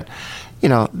see that,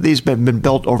 these have been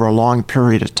built over a long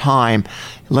period of time,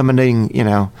 limiting,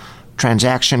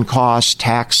 transaction costs,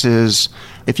 taxes.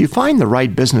 If you find the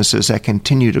right businesses that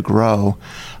continue to grow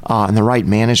and the right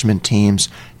management teams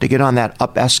to get on that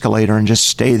up escalator and just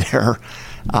stay there,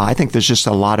 I think there's just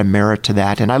a lot of merit to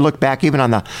that. And I look back even on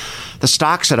the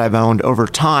stocks that I've owned over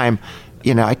time,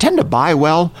 I tend to buy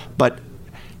well, but,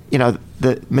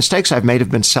 the mistakes I've made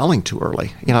have been selling too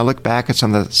early. I look back at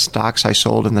some of the stocks I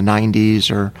sold in the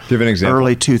 90s or Give an example.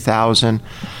 Early 2000.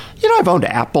 I've owned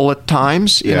Apple at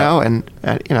times, and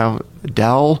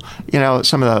Dell,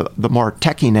 some of the more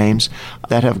techie names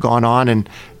that have gone on, and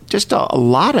just a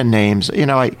lot of names.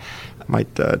 I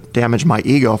might damage my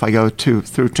ego if I go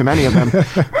through too many of them,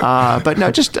 but no,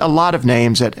 just a lot of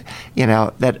names that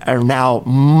that are now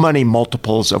many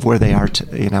multiples of where they are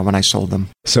when I sold them.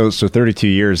 So 32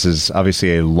 years is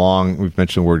obviously a long. We've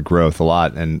mentioned the word growth a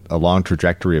lot, and a long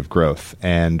trajectory of growth.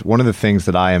 And one of the things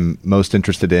that I am most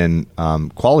interested in,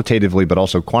 qualitatively but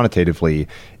also quantitatively,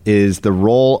 is the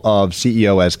role of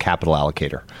CEO as capital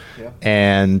allocator. Yeah.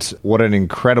 And what an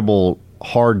incredible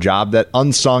hard job, that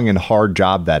unsung and hard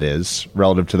job that is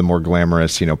relative to the more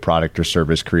glamorous, product or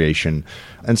service creation.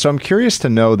 And so I'm curious to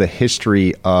know the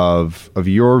history of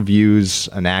your views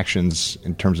and actions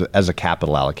in terms of as a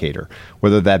capital allocator,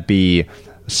 whether that be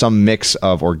some mix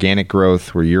of organic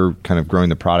growth where you're kind of growing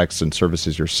the products and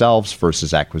services yourselves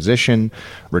versus acquisition,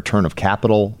 return of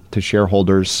capital to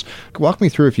shareholders. Walk me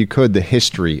through, if you could, the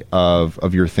history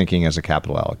of your thinking as a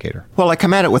capital allocator. Well, I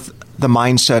come at it with the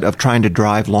mindset of trying to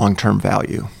drive long-term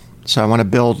value. So I want to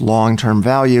build long-term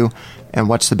value, and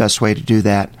what's the best way to do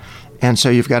that? And so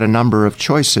you've got a number of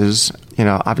choices.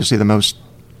 Obviously the most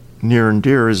near and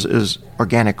dear is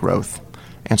organic growth.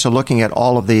 And so looking at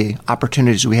all of the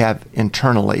opportunities we have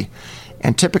internally,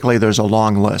 and typically there's a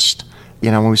long list.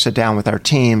 When we sit down with our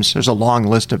teams, there's a long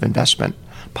list of investment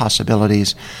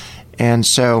possibilities. And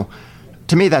so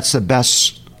to me, that's the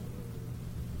best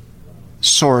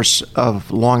source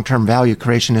of long-term value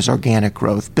creation is organic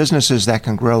growth. Businesses that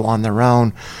can grow on their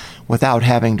own without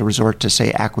having to resort to,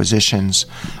 say, acquisitions.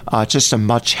 Just a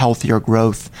much healthier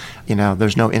growth.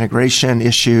 There's no integration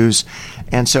issues.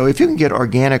 And so if you can get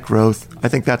organic growth, I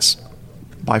think that's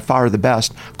by far the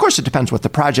best. Of course, it depends what the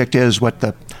project is, what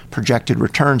the projected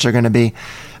returns are going to be.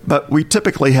 But we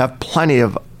typically have plenty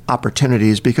of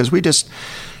opportunities because we just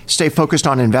stay focused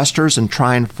on investors and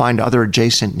try and find other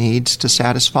adjacent needs to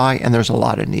satisfy. And there's a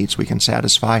lot of needs we can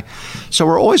satisfy. So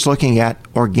we're always looking at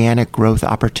organic growth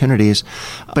opportunities.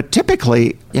 But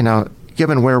typically,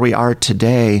 given where we are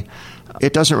today,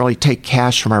 it doesn't really take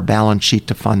cash from our balance sheet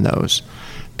to fund those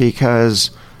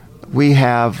because we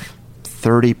have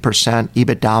 30%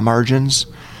 EBITDA margins.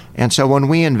 And so when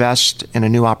we invest in a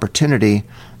new opportunity,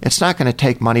 it's not going to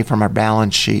take money from our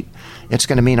balance sheet. It's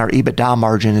going to mean our EBITDA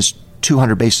margin is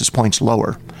 200 basis points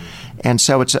lower. And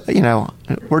so it's,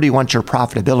 where do you want your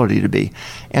profitability to be?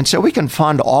 And so we can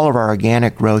fund all of our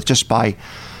organic growth just by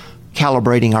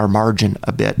calibrating our margin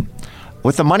a bit.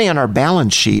 With the money on our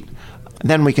balance sheet,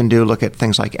 then we can look at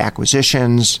things like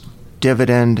acquisitions,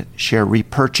 dividend, share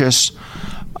repurchase.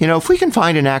 If we can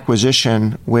find an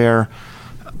acquisition where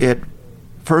it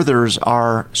furthers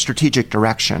our strategic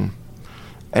direction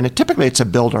And typically it's a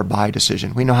build or buy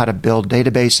decision. We know how to build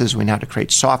databases. We know how to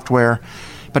create software.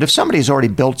 But if somebody's already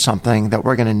built something that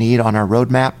we're going to need on our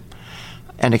roadmap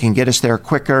and it can get us there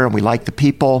quicker and we like the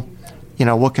people,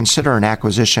 we'll consider an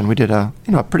acquisition. We did a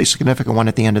pretty significant one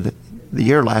at the end of the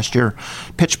year last year,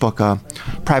 PitchBook,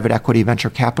 a private equity venture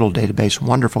capital database,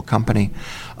 wonderful company.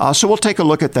 So we'll take a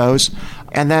look at those.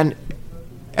 And then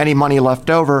any money left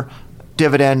over,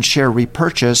 dividend, share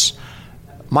repurchase.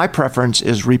 My preference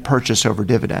is repurchase over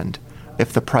dividend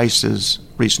if the price is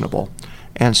reasonable.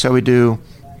 And so we do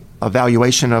a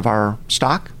valuation of our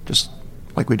stock, just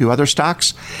like we do other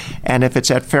stocks. And if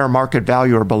it's at fair market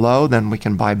value or below, then we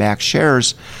can buy back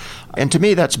shares. And to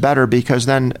me, that's better because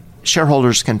then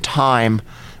shareholders can time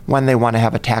when they want to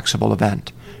have a taxable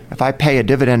event. If I pay a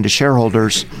dividend to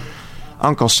shareholders,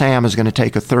 Uncle Sam is going to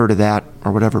take a third of that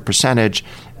or whatever percentage,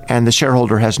 and the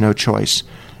shareholder has no choice.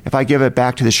 If I give it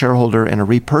back to the shareholder in a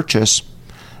repurchase,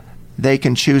 they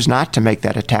can choose not to make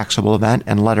that a taxable event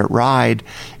and let it ride.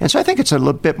 And so I think it's a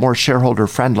little bit more shareholder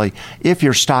friendly if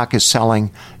your stock is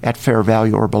selling at fair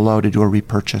value or below to do a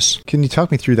repurchase. Can you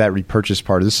talk me through that repurchase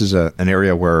part? This is an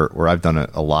area where I've done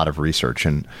a lot of research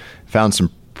and found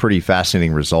some pretty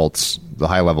fascinating results. The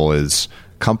high level is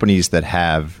companies that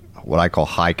have what I call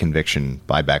high conviction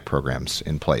buyback programs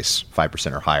in place,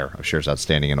 5% or higher of shares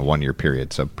outstanding in a 1 year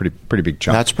period. So pretty big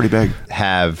chunk. That's pretty big.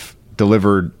 Have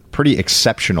delivered pretty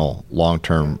exceptional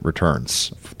long-term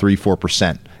returns,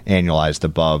 3-4% annualized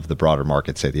above the broader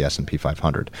market, say the S&P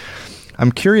 500.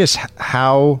 I'm curious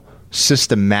how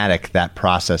systematic that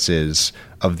process is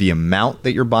of the amount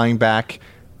that you're buying back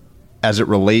as it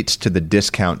relates to the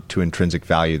discount to intrinsic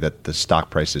value that the stock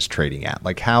price is trading at.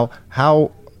 Like how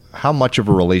much of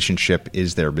a relationship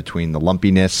is there between the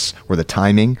lumpiness or the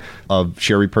timing of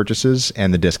share repurchases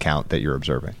and the discount that you're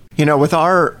observing? With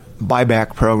our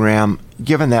buyback program,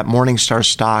 given that Morningstar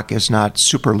stock is not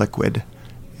super liquid,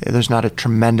 there's not a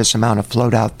tremendous amount of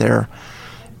float out there,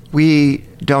 we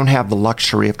don't have the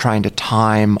luxury of trying to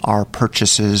time our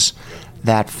purchases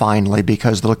that finely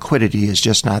because the liquidity is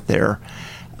just not there.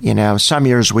 Some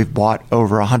years we've bought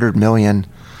over $100 million.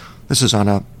 This is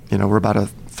on we're about a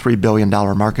 $3 billion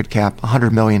market cap,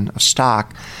 $100 million of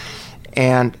stock.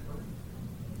 And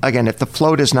again, if the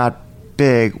float is not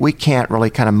big, we can't really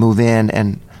kind of move in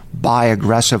and buy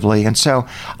aggressively. And so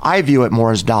I view it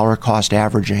more as dollar cost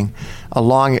averaging.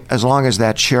 As long as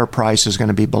that share price is going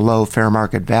to be below fair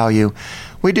market value,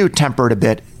 we do temper it a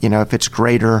bit. If it's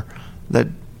greater,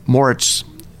 the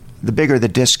bigger the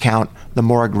discount, the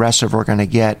more aggressive we're going to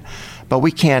get. But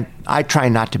I try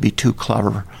not to be too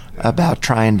clever about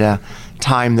trying to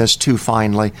time this too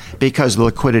finely because the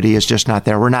liquidity is just not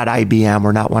there. We're not IBM.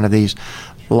 We're not one of these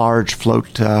large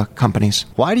float companies.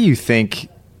 Why do you think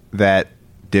that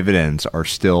dividends are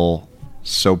still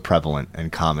so prevalent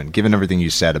and common, given everything you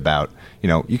said about,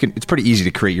 it's pretty easy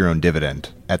to create your own dividend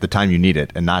at the time you need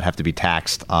it and not have to be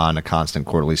taxed on a constant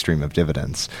quarterly stream of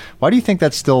dividends. Why do you think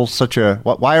that's still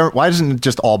why isn't it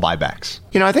just all buybacks?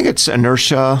 I think it's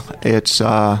inertia, it's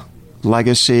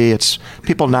legacy, it's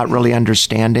people not really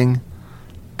understanding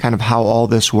kind of how all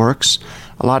this works.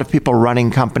 A lot of people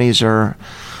running companies are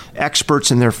experts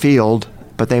in their field,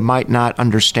 but they might not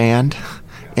understand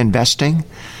investing.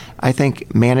 I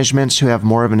think managements who have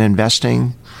more of an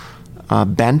investing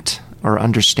bent or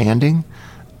understanding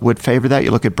would favor that. You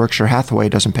look at Berkshire Hathaway,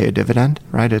 doesn't pay a dividend,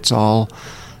 right? It's all,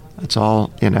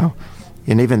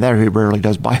 and even there, he rarely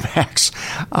does buybacks.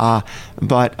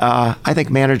 But I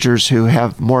think managers who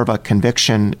have more of a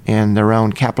conviction in their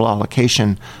own capital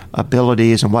allocation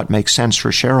abilities and what makes sense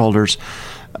for shareholders.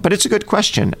 But it's a good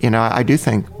question. I do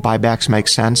think buybacks make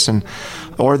sense,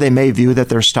 or they may view that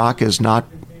their stock is not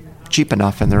cheap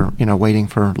enough and they're waiting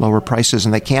for lower prices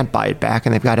and they can't buy it back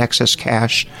and they've got excess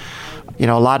cash. A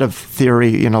lot of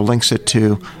theory links it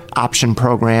to option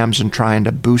programs and trying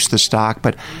to boost the stock,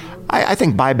 but I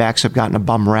think buybacks have gotten a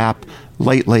bum rap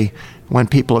lately when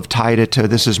people have tied it to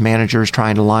this is managers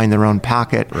trying to line their own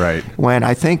pocket. Right. When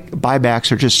I think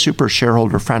buybacks are just super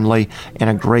shareholder friendly and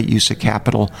a great use of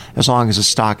capital as long as the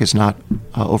stock is not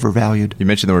overvalued. You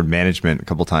mentioned the word management a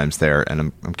couple times there,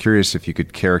 and I'm curious if you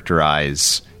could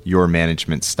characterize your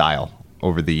management style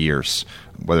over the years,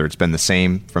 whether it's been the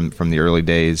same from the early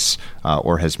days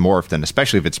or has morphed, and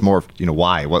especially if it's morphed,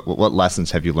 why? What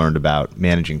lessons have you learned about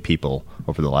managing people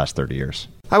over the last 30 years?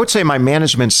 I would say my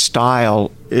management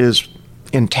style is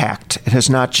intact. It has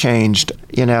not changed.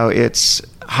 It's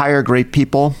hire great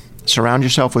people, surround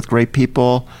yourself with great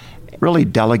people, really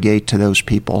delegate to those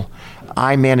people.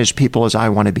 I manage people as I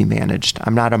want to be managed.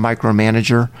 I'm not a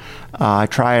micromanager. I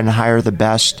try and hire the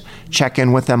best, check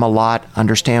in with them a lot,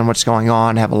 understand what's going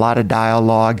on, have a lot of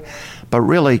dialogue, but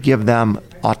really give them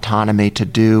autonomy to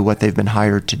do what they've been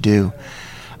hired to do.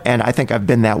 And I think I've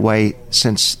been that way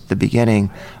since the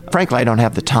beginning. Frankly, I don't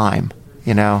have the time,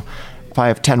 If I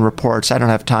have 10 reports, I don't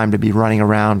have time to be running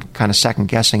around kind of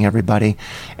second-guessing everybody.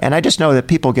 And I just know that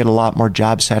people get a lot more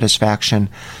job satisfaction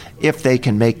if they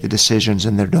can make the decisions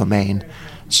in their domain.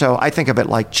 So I think of it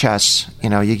like chess.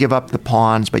 You give up the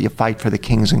pawns, but you fight for the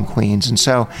kings and queens. And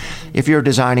so if you're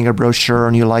designing a brochure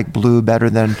and you like blue better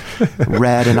than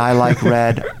red and I like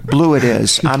red, blue it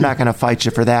is. I'm not going to fight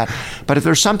you for that. But if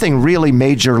there's something really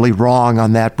majorly wrong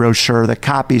on that brochure, the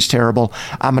copy's terrible,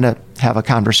 I'm going to have a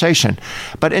conversation.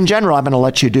 But in general, I'm going to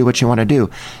let you do what you want to do.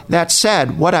 That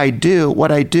said, what I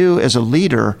do as a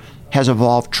leader has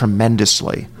evolved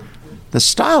tremendously. The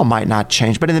style might not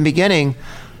change, but in the beginning,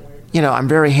 I'm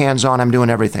very hands-on. I'm doing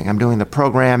everything. I'm doing the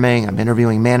programming. I'm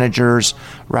interviewing managers,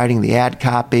 writing the ad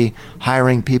copy,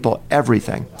 hiring people,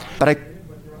 everything. But I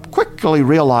quickly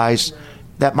realized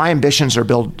that my ambitions are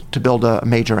to build a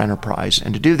major enterprise.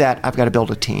 And to do that, I've got to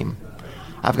build a team.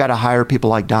 I've got to hire people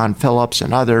like Don Phillips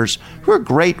and others who are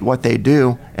great at what they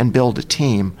do and build a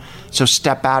team. So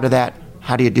step out of that.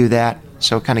 How do you do that?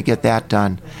 So kind of get that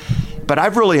done. But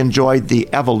I've really enjoyed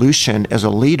the evolution as a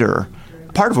leader.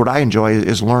 Part of what I enjoy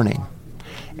is learning.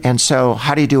 And so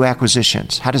how do you do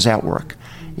acquisitions? How does that work?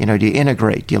 Do you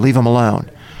integrate? Do you leave them alone?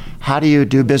 How do you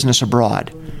do business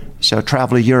abroad? So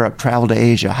travel to Europe, travel to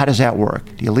Asia. How does that work?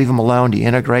 Do you leave them alone? Do you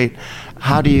integrate?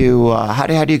 How do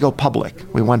you go public?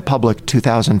 We went public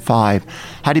 2005.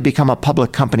 How do you become a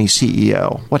public company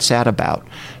CEO? What's that about?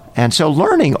 And so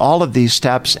learning all of these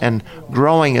steps and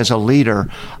growing as a leader,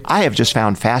 I have just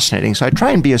found fascinating. So I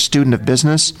try and be a student of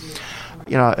business.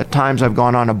 At times I've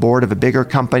gone on a board of a bigger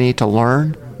company to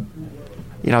learn.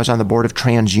 I was on the board of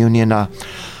TransUnion, a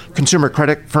consumer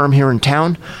credit firm here in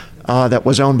town that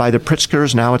was owned by the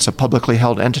Pritzkers. Now it's a publicly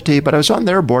held entity. But I was on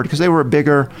their board because they were a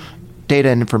bigger data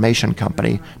and information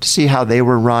company to see how they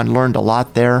were run, learned a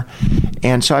lot there.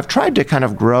 And so I've tried to kind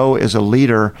of grow as a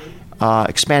leader,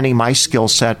 expanding my skill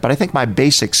set. But I think my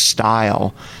basic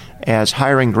style as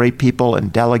hiring great people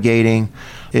and delegating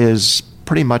is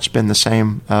pretty much been the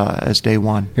same as day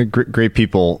one. Great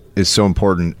people is so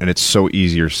important, and it's so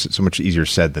much easier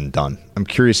said than done. I'm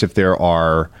curious if there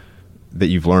are, that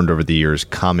you've learned over the years,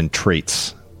 common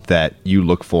traits that you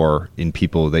look for in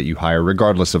people that you hire,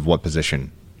 regardless of what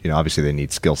position. Obviously they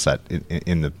need skill set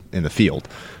in the field.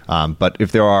 But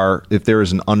if there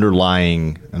is an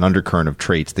undercurrent of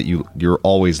traits that you're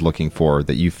always looking for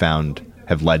that you found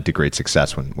have led to great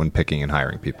success when picking and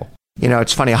hiring people.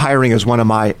 It's funny. Hiring is one of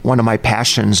my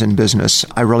passions in business.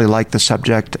 I really like the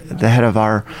subject. The head of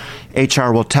our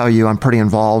HR will tell you I'm pretty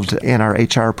involved in our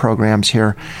HR programs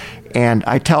here. And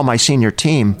I tell my senior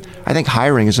team, I think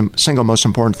hiring is the single most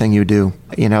important thing you do.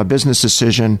 A business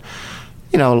decision,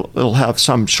 it'll have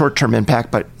some short-term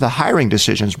impact, but the hiring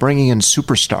decisions, bringing in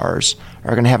superstars,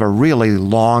 are going to have a really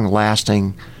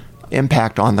long-lasting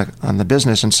impact on the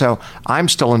business. And so I'm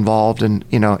still involved in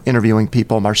interviewing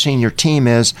people. Our senior team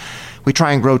we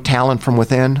try and grow talent from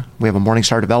within. We have a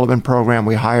Morningstar development program.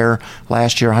 We hire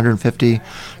last year 150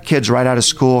 kids right out of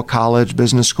school, college,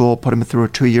 business school, put them through a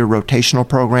 2-year rotational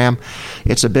program.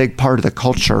 It's a big part of the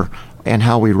culture and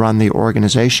how we run the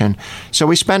organization. So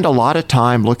we spend a lot of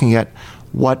time looking at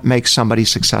what makes somebody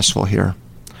successful here.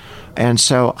 And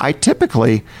so I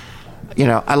typically,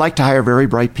 I like to hire very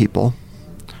bright people.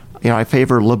 I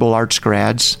favor liberal arts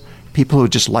grads, people who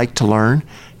just like to learn,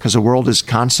 because the world is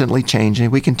constantly changing.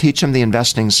 We can teach them the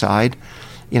investing side.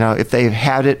 If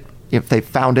they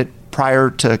found it prior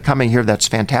to coming here, that's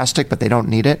fantastic, but they don't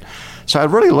need it. So I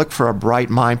really look for a bright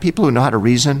mind, people who know how to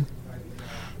reason,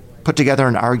 put together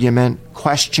an argument,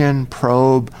 question,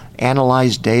 probe,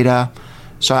 analyze data.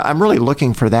 So I'm really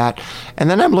looking for that. And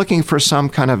then I'm looking for some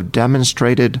kind of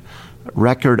demonstrated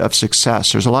record of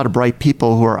success. There's a lot of bright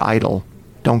people who are idle,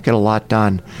 don't get a lot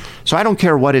done. So I don't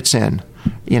care what it's in.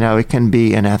 It can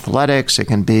be in athletics, it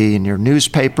can be in your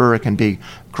newspaper, it can be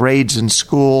grades in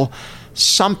school,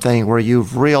 something where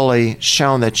you've really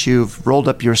shown that you've rolled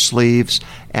up your sleeves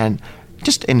and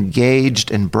just engaged,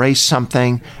 embraced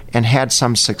something, and had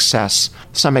some success,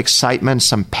 some excitement,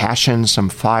 some passion, some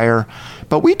fire.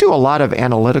 But we do a lot of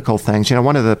analytical things.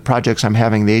 One of the projects I'm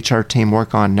having the HR team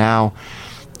work on now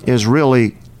is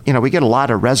really, we get a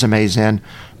lot of resumes in,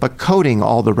 but coding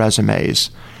all the resumes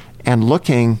and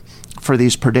looking for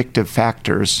these predictive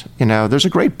factors. There's a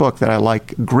great book that I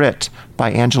like, Grit,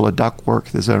 by Angela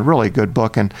Duckworth. There's a really good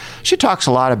book, and she talks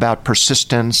a lot about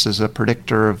persistence as a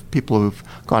predictor of people who've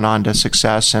gone on to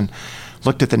success. And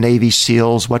looked at the Navy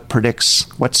SEALs, what predicts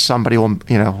what somebody will,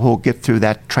 who will get through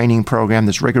that training program,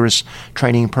 this rigorous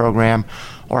training program,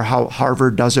 or how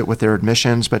Harvard does it with their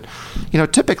admissions. But,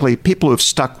 typically people who have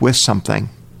stuck with something.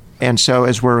 And so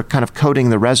as we're kind of coding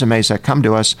the resumes that come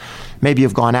to us, maybe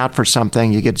you've gone out for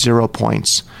something, you get 0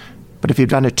 points. But if you've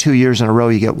done it 2 years in a row,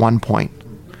 you get 1 point.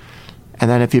 And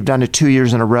then if you've done it 2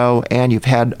 years in a row and you've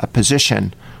had a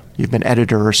position, you've been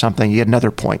editor or something, you get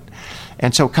another point.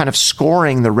 And so kind of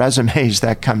scoring the resumes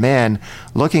that come in,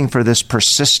 looking for this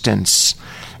persistence.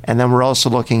 And then we're also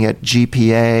looking at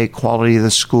GPA, quality of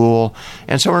the school.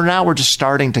 And so we're just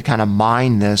starting to kind of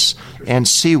mine this and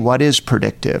see what is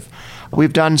predictive.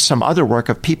 We've done some other work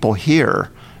of people here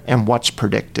and what's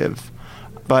predictive.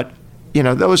 But,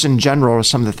 those in general are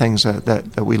some of the things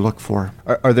that we look for.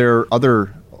 Are there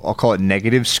other, I'll call it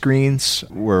negative screens,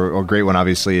 where a great one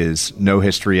obviously is no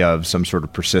history of some sort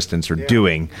of persistence or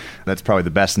doing. That's probably the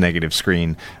best negative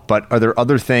screen. But are there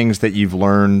other things that you've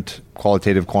learned,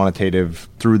 qualitative, quantitative,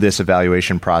 through this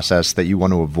evaluation process that you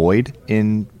want to avoid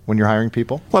when you're hiring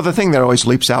people? Well, the thing that always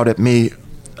leaps out at me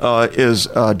is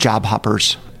job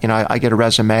hoppers. I get a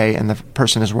resume and the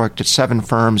person has worked at 7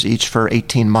 firms, each for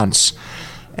 18 months.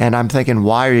 And I'm thinking,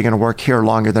 why are you going to work here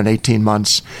longer than 18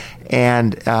 months?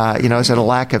 And, is it a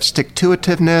lack of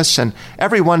stick-to-itiveness? And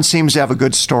everyone seems to have a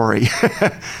good story.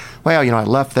 Well, I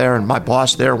left there and my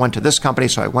boss there went to this company,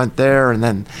 so I went there.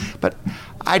 But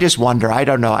I just wonder, I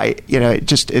don't know.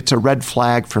 It's a red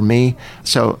flag for me.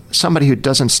 So somebody who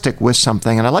doesn't stick with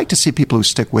something, and I like to see people who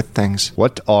stick with things.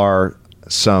 What are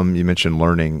some, you mentioned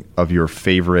learning, of your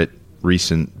favorite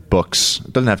recent books?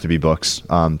 It doesn't have to be books,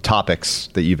 topics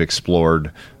that you've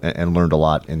explored and learned a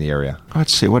lot in the area.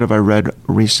 Let's see, what have I read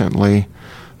recently?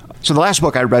 So the last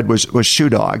book I read was Shoe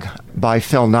Dog by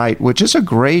Phil Knight, which is a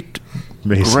great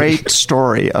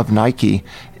story of Nike.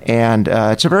 And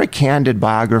it's a very candid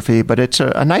biography, but it's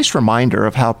a nice reminder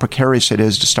of how precarious it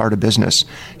is to start a business.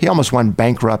 He almost went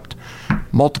bankrupt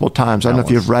multiple times. I don't know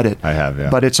if you've read it. I have, yeah.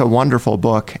 But it's a wonderful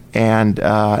book. And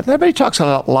everybody talks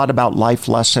a lot about life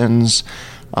lessons.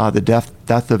 The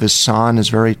death of his son is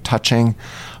very touching.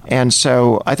 And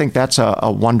so I think that's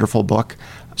a wonderful book.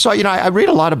 So, I read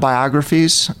a lot of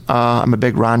biographies. I'm a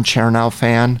big Ron Chernow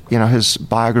fan. His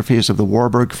biographies of the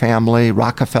Warburg family,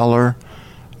 Rockefeller,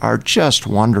 are just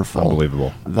wonderful.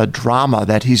 Unbelievable. The drama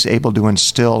that he's able to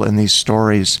instill in these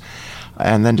stories.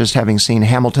 And then just having seen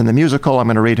Hamilton the musical, I'm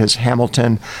going to read his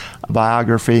Hamilton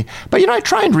biography. But, I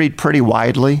try and read pretty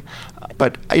widely.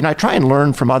 But, I try and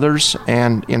learn from others.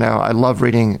 And, I love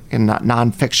reading in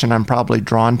nonfiction I'm probably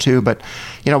drawn to. But,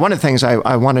 one of the things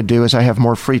I want to do as I have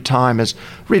more free time is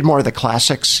read more of the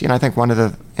classics. I think one of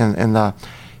the, in the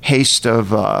haste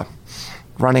of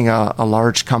running a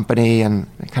large company and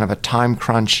kind of a time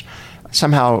crunch,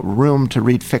 somehow room to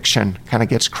read fiction kind of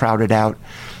gets crowded out.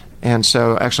 And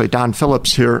so actually Don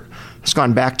Phillips here has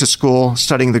gone back to school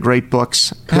studying the great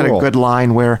books. Cool. Had a good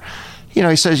line where,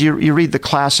 he says you read the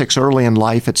classics early in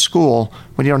life at school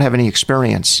when you don't have any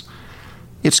experience.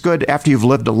 It's good after you've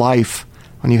lived a life,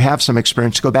 when you have some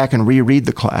experience, to go back and reread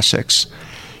the classics.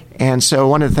 And so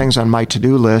one of the things on my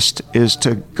to-do list is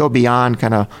to go beyond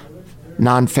kind of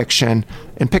nonfiction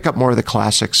and pick up more of the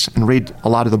classics and read a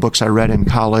lot of the books I read in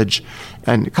college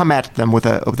and come at them with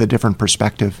a different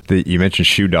perspective. You mentioned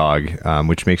Shoe Dog,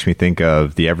 which makes me think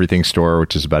of The Everything Store,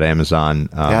 which is about Amazon.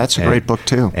 Yeah, that's a great book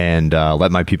too. And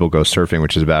Let My People Go Surfing,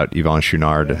 which is about Yvon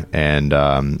Chouinard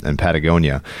and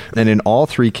Patagonia. And in all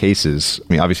 3 cases,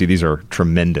 obviously these are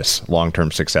tremendous long-term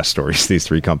success stories, these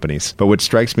 3 companies. But what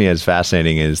strikes me as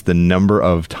fascinating is the number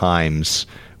of times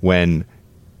when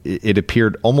it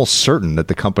appeared almost certain that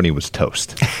the company was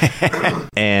toast.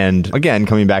 And again,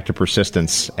 coming back to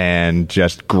persistence and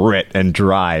just grit and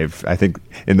drive, I think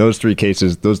in those 3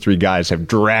 cases, those 3 guys have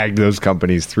dragged those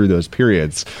companies through those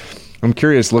periods. I'm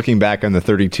curious, looking back on the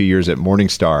 32 years at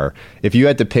Morningstar, if you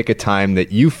had to pick a time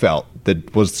that you felt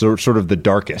that was sort of the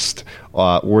darkest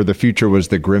or the future was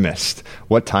the grimmest,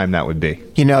 what time that would be?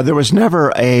 There was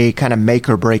never a kind of make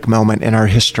or break moment in our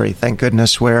history, thank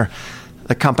goodness, where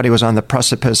the company was on the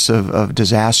precipice of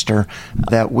disaster,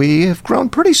 that we have grown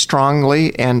pretty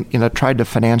strongly and, tried to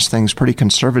finance things pretty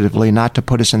conservatively, not to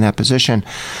put us in that position.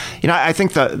 I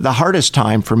think the hardest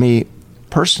time for me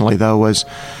personally, though, was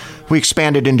we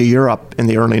expanded into Europe in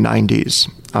the early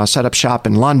 90s, set up shop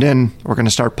in London. We're going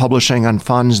to start publishing on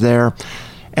funds there.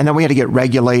 And then we had to get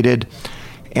regulated.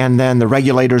 And then the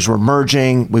regulators were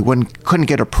merging. We couldn't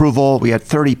get approval. We had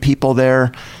 30 people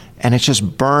there, and it's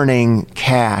just burning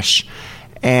cash.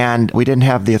 And we didn't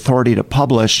have the authority to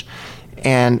publish.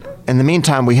 And in the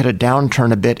meantime, we hit a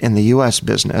downturn a bit in the U.S.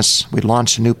 business. We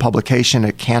launched a new publication.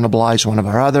 It cannibalized one of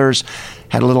our others.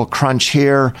 Had a little crunch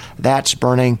here. That's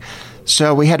burning.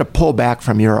 So we had to pull back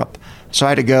from Europe. So I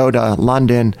had to go to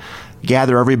London,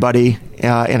 gather everybody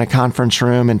in a conference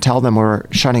room and tell them we're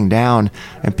shutting down.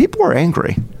 And people were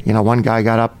angry. One guy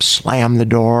got up, slammed the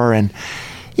door, and,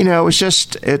 it was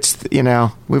just,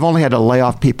 we've only had to lay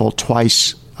off people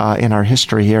twice in our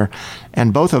history here.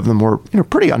 And both of them were,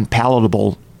 pretty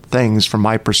unpalatable things from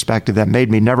my perspective that made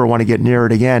me never want to get near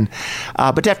it again.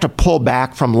 But to have to pull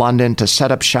back from London to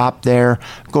set up shop there,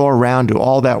 go around, do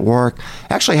all that work,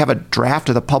 actually have a draft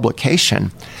of the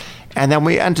publication. And then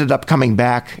we ended up coming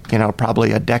back,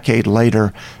 probably a decade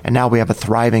later, and now we have a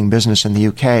thriving business in the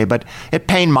UK. But it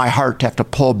pained my heart to have to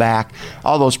pull back.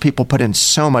 All those people put in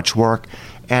so much work,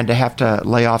 and to have to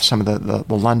lay off some of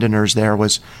the Londoners there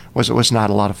was not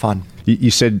a lot of fun.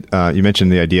 You said, you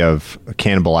mentioned the idea of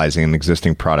cannibalizing an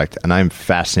existing product, and I'm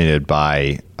fascinated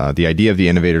by the idea of the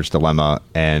innovator's dilemma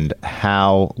and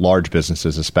how large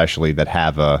businesses, especially that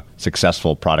have a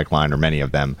successful product line, or many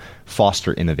of them,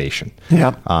 foster innovation.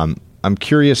 Yeah. I'm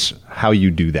curious how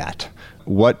you do that.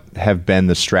 What have been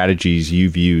the strategies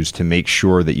you've used to make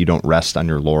sure that you don't rest on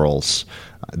your laurels,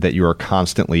 that you are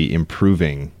constantly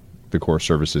improving the core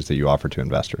services that you offer to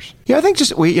investors? Yeah, I think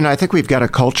I think we've got a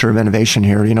culture of innovation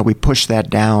here. We push that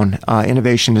down.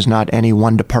 Innovation is not any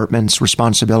one department's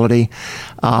responsibility.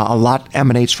 A lot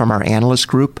emanates from our analyst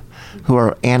group, who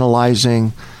are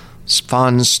analyzing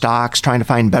funds, stocks, trying to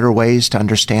find better ways to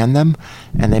understand them.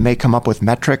 And they may come up with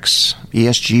metrics,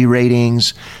 ESG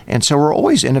ratings. And so we're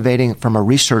always innovating from a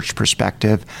research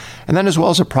perspective, and then as well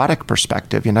as a product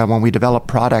perspective. When we develop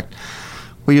product,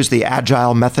 we use the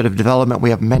agile method of development.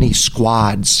 We have many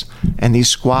squads, and these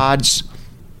squads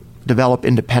develop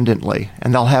independently,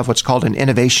 and they'll have what's called an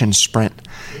innovation sprint.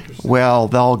 Well,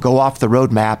 they'll go off the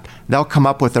roadmap. They'll come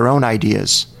up with their own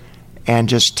ideas and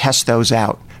just test those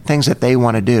out, things that they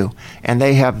want to do. And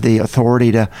they have the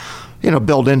authority to,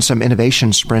 build in some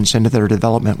innovation sprints into their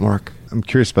development work. I'm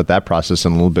curious about that process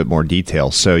in a little bit more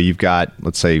detail. So you've got,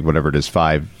 let's say, whatever it is,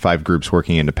 five groups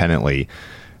working independently.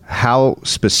 How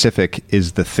specific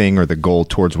is the thing or the goal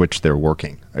towards which they're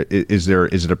working? Is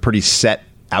it a pretty set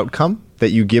outcome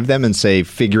that you give them and say,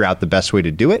 figure out the best way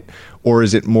to do it? Or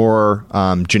is it more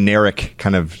generic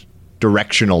kind of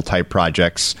directional type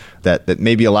projects that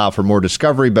maybe allow for more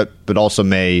discovery, but also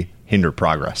may hinder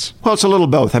progress? Well, it's a little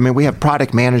both. We have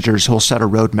product managers who'll set a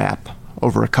roadmap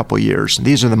over a couple years.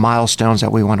 These are the milestones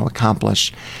that we want to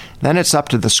accomplish. Then it's up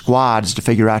to the squads to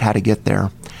figure out how to get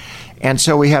there. And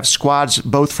so we have squads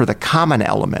both for the common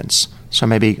elements, so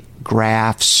maybe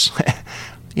graphs,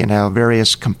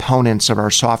 various components of our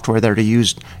software that are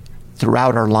used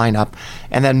throughout our lineup,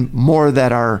 and then more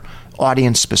that are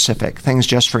audience specific, things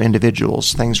just for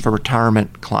individuals, things for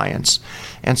retirement clients.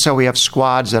 And so we have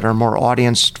squads that are more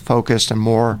audience focused and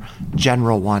more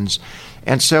general ones.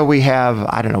 And so we have,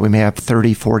 we may have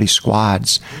 30, 40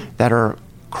 squads that are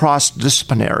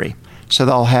cross-disciplinary. So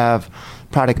they'll have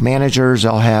product managers,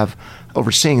 they'll have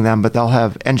overseeing them, but they'll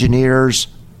have engineers,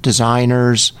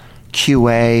 designers,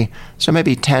 QA, so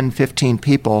maybe 10, 15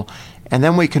 people. And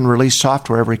then we can release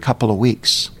software every couple of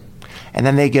weeks. And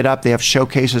then they get up, they have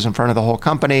showcases in front of the whole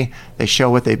company, they show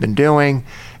what they've been doing.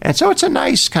 And so it's a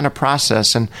nice kind of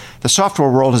process. And the software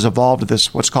world has evolved to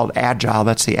this, what's called agile,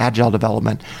 that's the agile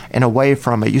development, and away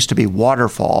from, it used to be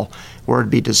waterfall, where it'd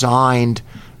be designed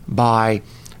by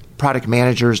product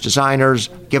managers, designers,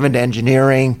 given to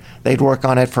engineering. They'd work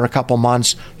on it for a couple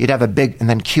months. You'd have and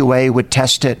then QA would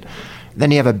test it.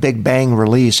 Then you have a big bang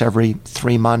release every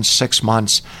 3 months, 6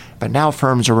 months. But now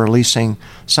firms are releasing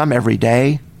some every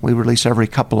day. We release every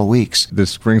couple of weeks.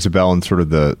 This rings a bell in sort of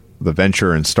the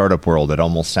venture and startup world. It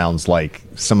almost sounds like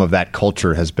some of that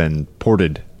culture has been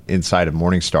ported inside of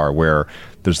Morningstar, where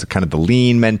there's the kind of the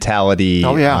lean mentality.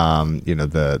 Oh, yeah.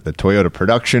 The Toyota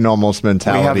production almost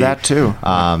mentality. We have that too.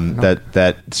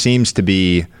 That seems to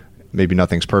be, maybe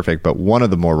nothing's perfect, but one of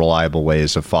the more reliable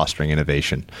ways of fostering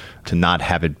innovation, to not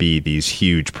have it be these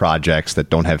huge projects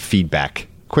that don't have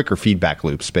quicker feedback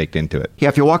loops baked into it. Yeah,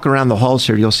 if you walk around the halls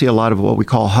here, you'll see a lot of what we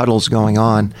call huddles going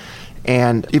on.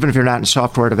 And even if you're not in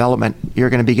software development,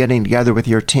 you're going to be getting together with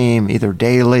your team either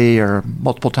daily or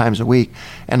multiple times a week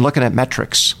and looking at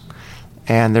metrics.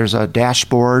 And there's a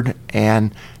dashboard,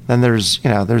 and then there's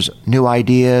new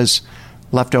ideas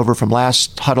left over from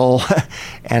last huddle.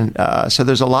 And so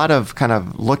there's a lot of kind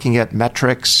of looking at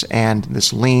metrics, and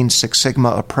this lean Six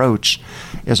Sigma approach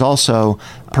is also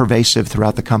pervasive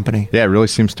throughout the company. Yeah, it really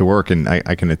seems to work, and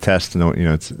I can attest.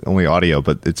 It's only audio,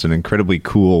 but it's an incredibly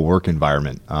cool work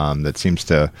environment that seems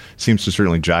to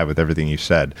certainly jive with everything you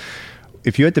said.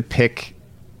 if you had to pick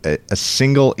a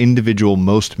single individual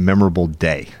most memorable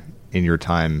day in your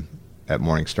time at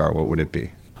Morningstar, what would it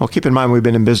be? Well, keep in mind, we've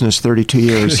been in business 32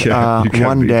 years.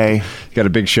 One day. You got a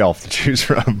big shelf to choose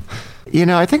from.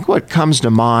 I think what comes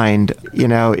to mind,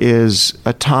 is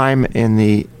a time in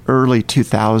the early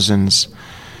 2000s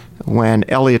when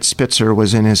Eliot Spitzer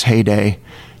was in his heyday,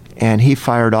 and he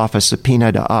fired off a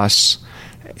subpoena to us.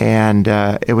 And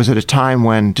it was at a time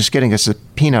when just getting a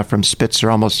subpoena from Spitzer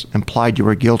almost implied you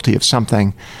were guilty of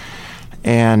something.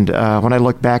 And when I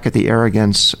look back at the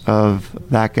arrogance of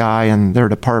that guy and their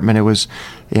department, it was,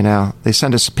 they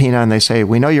send a subpoena and they say,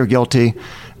 we know you're guilty.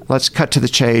 Let's cut to the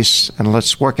chase and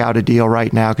let's work out a deal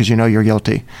right now because you know you're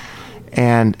guilty.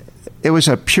 And it was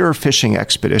a pure fishing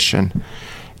expedition.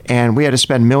 And we had to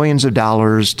spend millions of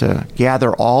dollars to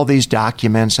gather all these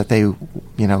documents that they,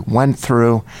 went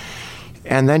through.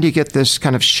 And then you get this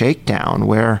kind of shakedown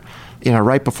where,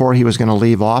 right before he was going to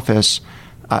leave office,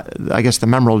 I guess the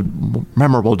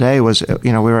memorable day was,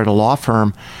 we were at a law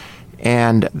firm,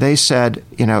 and they said,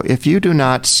 if you do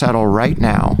not settle right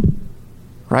now,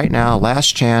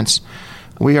 last chance,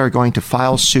 we are going to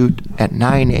file suit at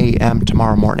 9 a.m.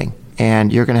 tomorrow morning.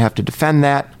 And you're going to have to defend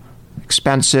that.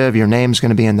 Expensive. Your name's going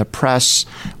to be in the press.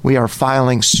 We are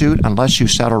filing suit unless you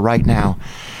settle right now.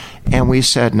 And we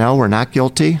said, no, we're not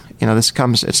guilty.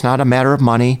 It's not a matter of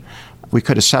money. We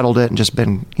could have settled it and just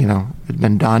been, it'd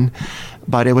been done.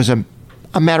 But it was a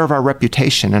matter of our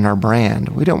reputation and our brand.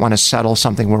 We didn't want to settle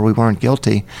something where we weren't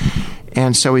guilty.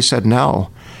 And so we said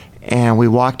no. And we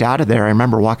walked out of there. I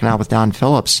remember walking out with Don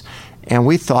Phillips, and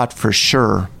we thought for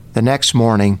sure the next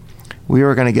morning we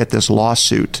were going to get this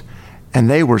lawsuit. And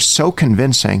they were so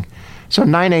convincing. So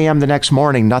 9 a.m. the next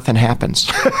morning, nothing happens.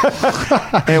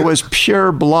 It was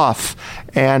pure bluff,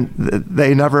 and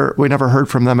we never heard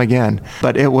from them again.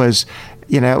 But it was,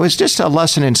 it was just a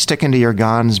lesson in sticking to your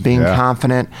guns, being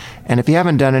confident. And if you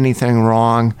haven't done anything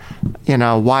wrong,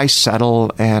 why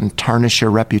settle and tarnish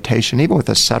your reputation, even with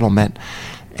a settlement?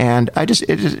 And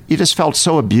you just felt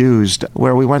so abused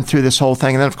where we went through this whole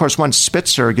thing. And then, of course, once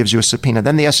Spitzer gives you a subpoena,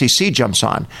 then the SEC jumps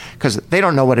on because they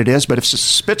don't know what it is. But if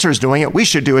Spitzer's doing it, we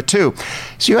should do it too.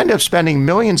 So you end up spending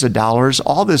millions of dollars,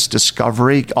 all this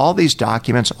discovery, all these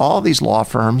documents, all these law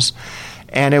firms.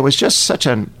 And it was just such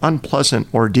an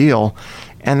unpleasant ordeal.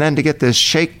 And then to get this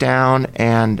shakedown.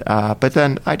 And but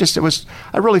then I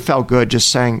really felt good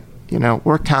just saying,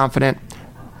 we're confident.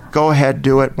 Go ahead,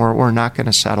 do it. We're not going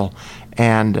to settle.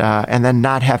 And then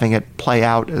not having it play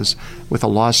out as with a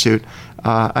lawsuit,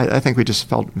 I think we just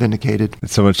felt vindicated.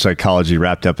 So much psychology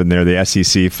wrapped up in there. The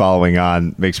SEC following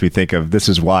on makes me think of this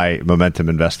is why momentum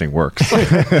investing works.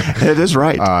 It is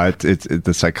right.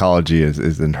 The psychology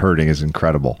in herding is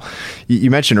incredible.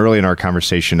 You mentioned early in our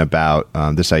conversation about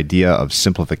this idea of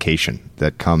simplification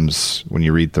that comes when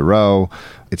you read Thoreau.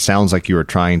 It sounds like you are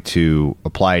trying to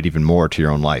apply it even more to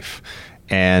your own life.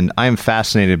 And I am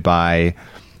fascinated by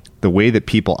the way that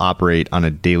people operate on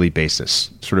a daily basis,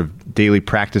 sort of daily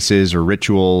practices or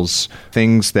rituals,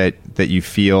 things that you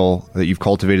feel, that you've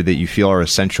cultivated, that you feel are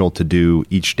essential to do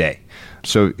each day.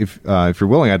 So if you're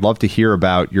willing, I'd love to hear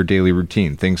about your daily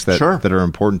routine, things that are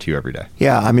important to you every day.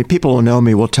 Yeah, I mean, people who know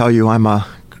me will tell you I'm a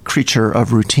creature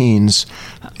of routines.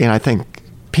 And I think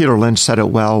Peter Lynch said it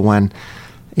well when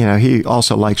he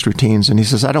also likes routines, and he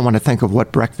says, I don't want to think of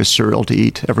what breakfast cereal to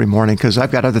eat every morning because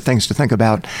I've got other things to think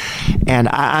about. And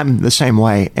I'm the same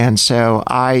way. And so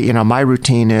my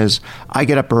routine is I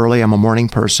get up early. I'm a morning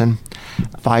person,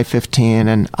 5:15,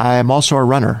 and I'm also a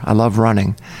runner. I love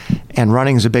running. And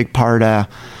running is a big part of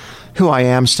who I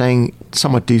am, staying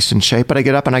somewhat decent shape. But I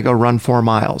get up and I go run 4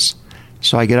 miles.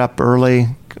 So I get up early,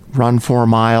 run 4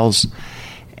 miles,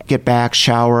 get back,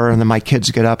 shower, and then my kids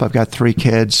get up. I've got 3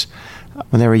 kids.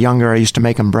 When they were younger, I used to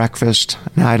make them breakfast.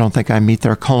 Now I don't think I meet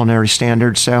their culinary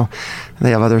standards, so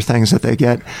they have other things that they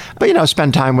get. But,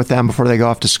 spend time with them before they go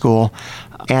off to school.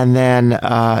 And then,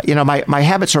 my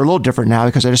habits are a little different now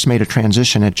because I just made a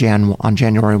transition on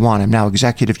January 1. I'm now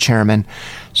executive chairman.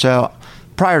 So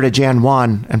prior to Jan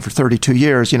 1, and for 32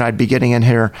 years, I'd be getting in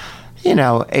here,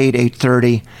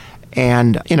 8:30,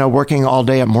 and, working all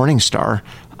day at Morningstar.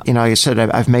 Like I said,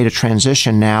 I've made a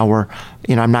transition now where,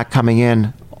 I'm not coming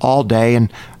in all day,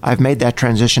 and I've made that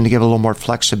transition to give a little more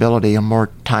flexibility and more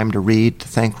time to read, to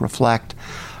think, reflect.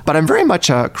 But I'm very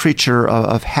much a creature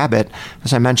of habit.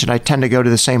 As I mentioned, I tend to go to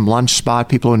the same lunch spot.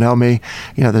 People who know me,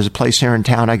 there's a place here in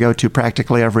town I go to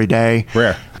practically every day.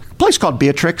 Where? A place called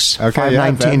Beatrix,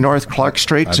 519 North Clark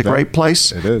Street. It's a great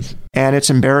place. It is. And it's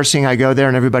embarrassing. I go there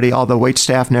and all the wait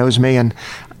staff knows me, and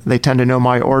they tend to know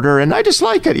my order, and I just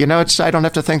like it. I don't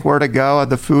have to think where to go.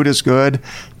 The food is good.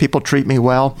 People treat me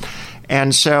well.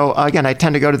 And so, again, I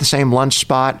tend to go to the same lunch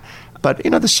spot. But,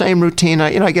 the same routine.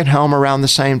 I get home around the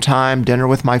same time. Dinner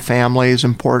with my family is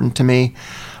important to me.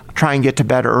 Try and get to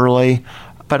bed early.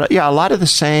 But, a lot of the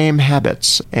same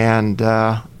habits. And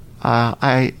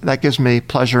that gives me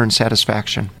pleasure and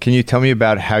satisfaction. Can you tell me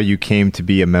about how you came to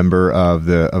be a member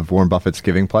of Warren Buffett's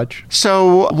Giving Pledge?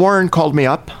 So Warren called me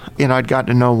up. I'd gotten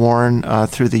to know Warren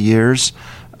through the years.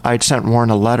 I'd sent Warren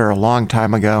a letter a long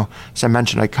time ago. As I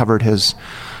mentioned, I covered his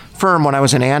firm when I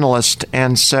was an analyst.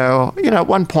 And so, at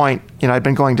one point, I'd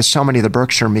been going to so many of the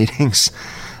Berkshire meetings,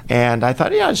 and I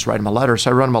thought, I'll just write him a letter.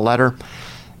 So I wrote him a letter,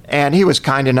 and he was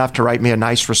kind enough to write me a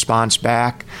nice response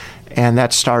back, and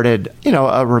that started,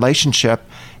 a relationship.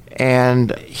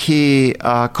 And he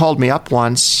called me up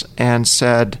once and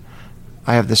said,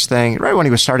 I have this thing, right when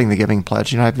he was starting the Giving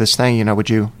Pledge, I have this thing, would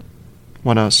you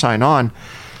want to sign on?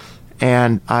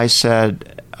 And I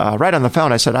said, right on the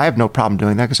phone, I said, I have no problem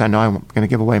doing that because I know I'm going to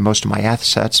give away most of my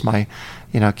assets. My,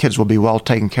 kids will be well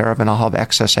taken care of, and I'll have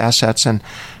excess assets. And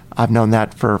I've known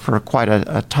that for quite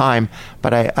a time.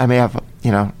 But I may have,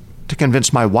 to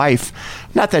convince my wife,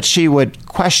 not that she would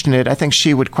question it. I think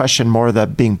she would question more the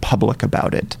being public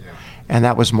about it. Yeah. And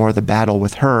that was more the battle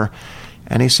with her.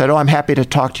 And he said, I'm happy to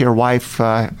talk to your wife.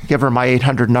 Give her my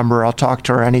 800 number. I'll talk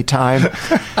to her anytime.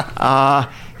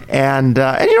 And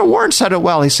Warren said it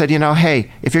well. He said, hey,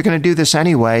 if you're going to do this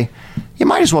anyway, you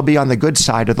might as well be on the good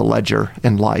side of the ledger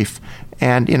in life.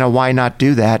 And, why not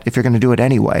do that if you're going to do it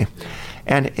anyway?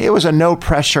 And it was a no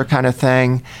pressure kind of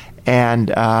thing.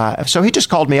 And so he just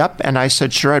called me up, and I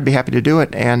said, sure, I'd be happy to do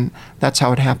it. And that's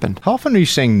how it happened. How often are you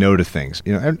saying no to things?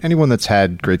 Anyone that's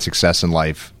had great success in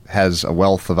life has a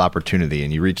wealth of opportunity,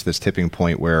 and you reach this tipping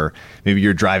point where maybe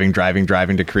you're driving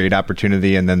to create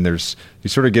opportunity, and then you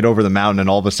sort of get over the mountain, and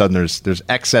all of a sudden there's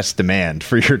excess demand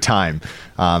for your time.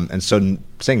 And so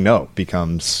saying no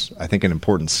becomes, I think, an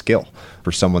important skill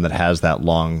for someone that has that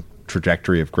long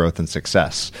trajectory of growth and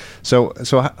success. So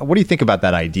what do you think about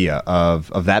that idea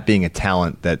of that being a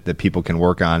talent that people can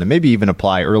work on and maybe even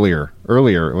apply earlier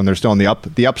when they're still on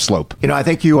the upslope? I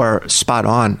think you are spot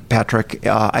on, Patrick.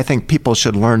 I think people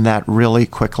should learn that really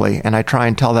quickly. And I try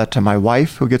and tell that to my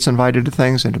wife who gets invited to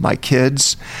things and to my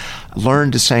kids.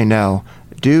 Learn to say no.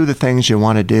 Do the things you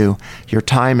want to do. Your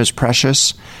time is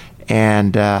precious.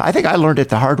 And I think I learned it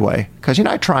the hard way because,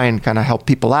 I try and kind of help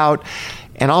people out.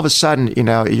 And all of a sudden,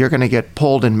 you're going to get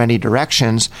pulled in many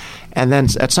directions. And then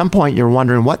at some point, you're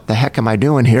wondering, what the heck am I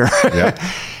doing here? Yeah.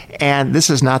 And this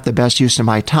is not the best use of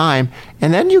my time.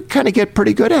 And then you kind of get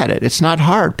pretty good at it. It's not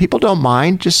hard. People don't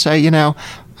mind. Just say,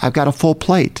 I've got a full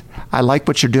plate. I like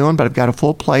what you're doing, but I've got a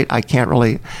full plate. I can't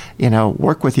really,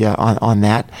 work with you on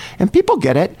that. And people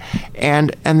get it.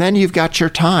 And then you've got your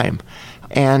time.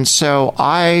 And so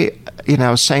I,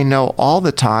 say no all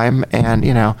the time.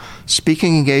 And,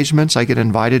 speaking engagements, I get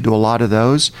invited to a lot of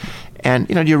those. And,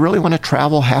 do you really want to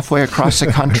travel halfway across the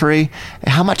country?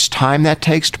 How much time that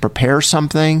takes to prepare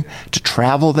something, to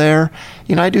travel there?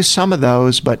 I do some of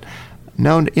those, but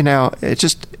no,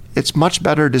 it's much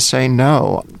better to say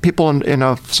no. People,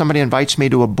 if somebody invites me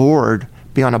to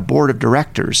be on a board of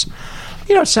directors,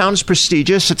 it sounds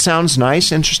prestigious. It sounds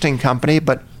nice, interesting company,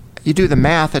 but you do the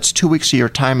math, it's 2 weeks of your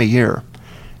time a year.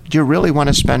 Do you really want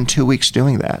to spend 2 weeks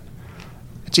doing that?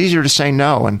 It's easier to say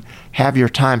no and have your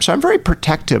time. So I'm very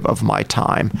protective of my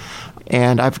time,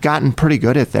 and I've gotten pretty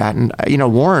good at that. And,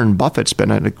 Warren Buffett's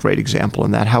been a great example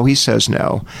in that, how he says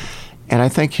no. And I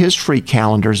think his free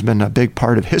calendar has been a big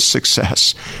part of his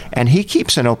success. And he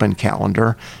keeps an open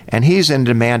calendar, and he's in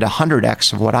demand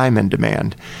 100x of what I'm in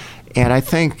demand. And I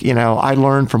think, I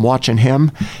learned from watching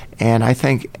him, and I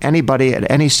think anybody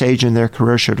at any stage in their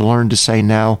career should learn to say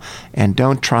no and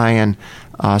don't try and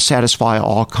satisfy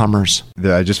all comers.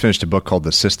 I just finished a book called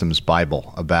The Systems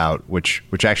Bible, about which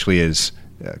actually is,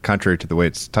 contrary to the way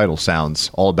its title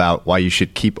sounds, all about why you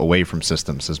should keep away from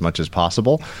systems as much as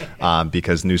possible,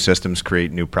 because new systems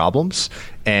create new problems.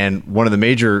 And one of the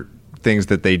major things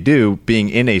that they do, being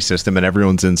in a system, and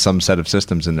everyone's in some set of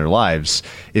systems in their lives,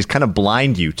 is kind of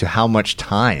blind you to how much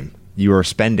time you are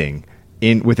spending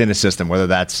within a system, whether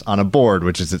that's on a board,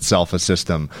 which is itself a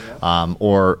system,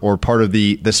 or part of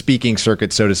the speaking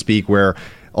circuit, so to speak, where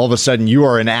all of a sudden you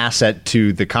are an asset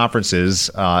to the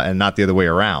conferences and not the other way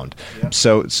around. Yeah.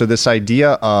 So this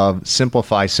idea of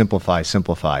simplify,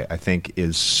 I think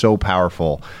is so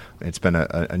powerful. It's been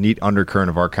a neat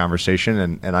undercurrent of our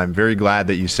conversation, and I'm very glad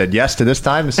that you said yes to this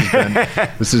time. This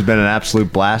has been an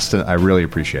absolute blast, and I really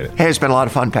appreciate it. Hey, it's been a lot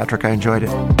of fun, Patrick. I enjoyed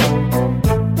it.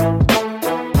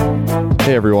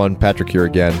 Hey everyone, Patrick here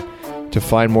again. To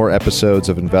find more episodes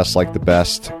of Invest Like the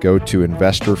Best, go to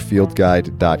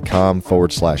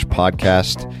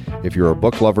investorfieldguide.com/podcast. If you're a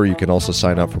book lover, you can also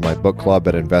sign up for my book club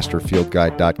at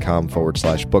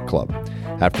investorfieldguide.com/book club.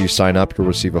 After you sign up, you'll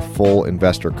receive a full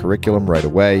investor curriculum right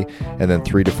away, and then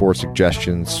 3 to 4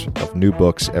 suggestions of new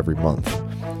books every month.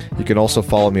 You can also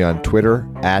follow me on Twitter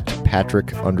at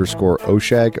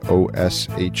Patrick_Oshag,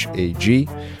 OSHAG.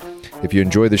 If you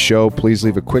enjoy the show, please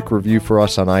leave a quick review for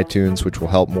us on iTunes, which will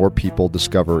help more people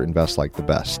discover Invest Like the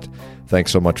Best.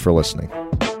 Thanks so much for listening.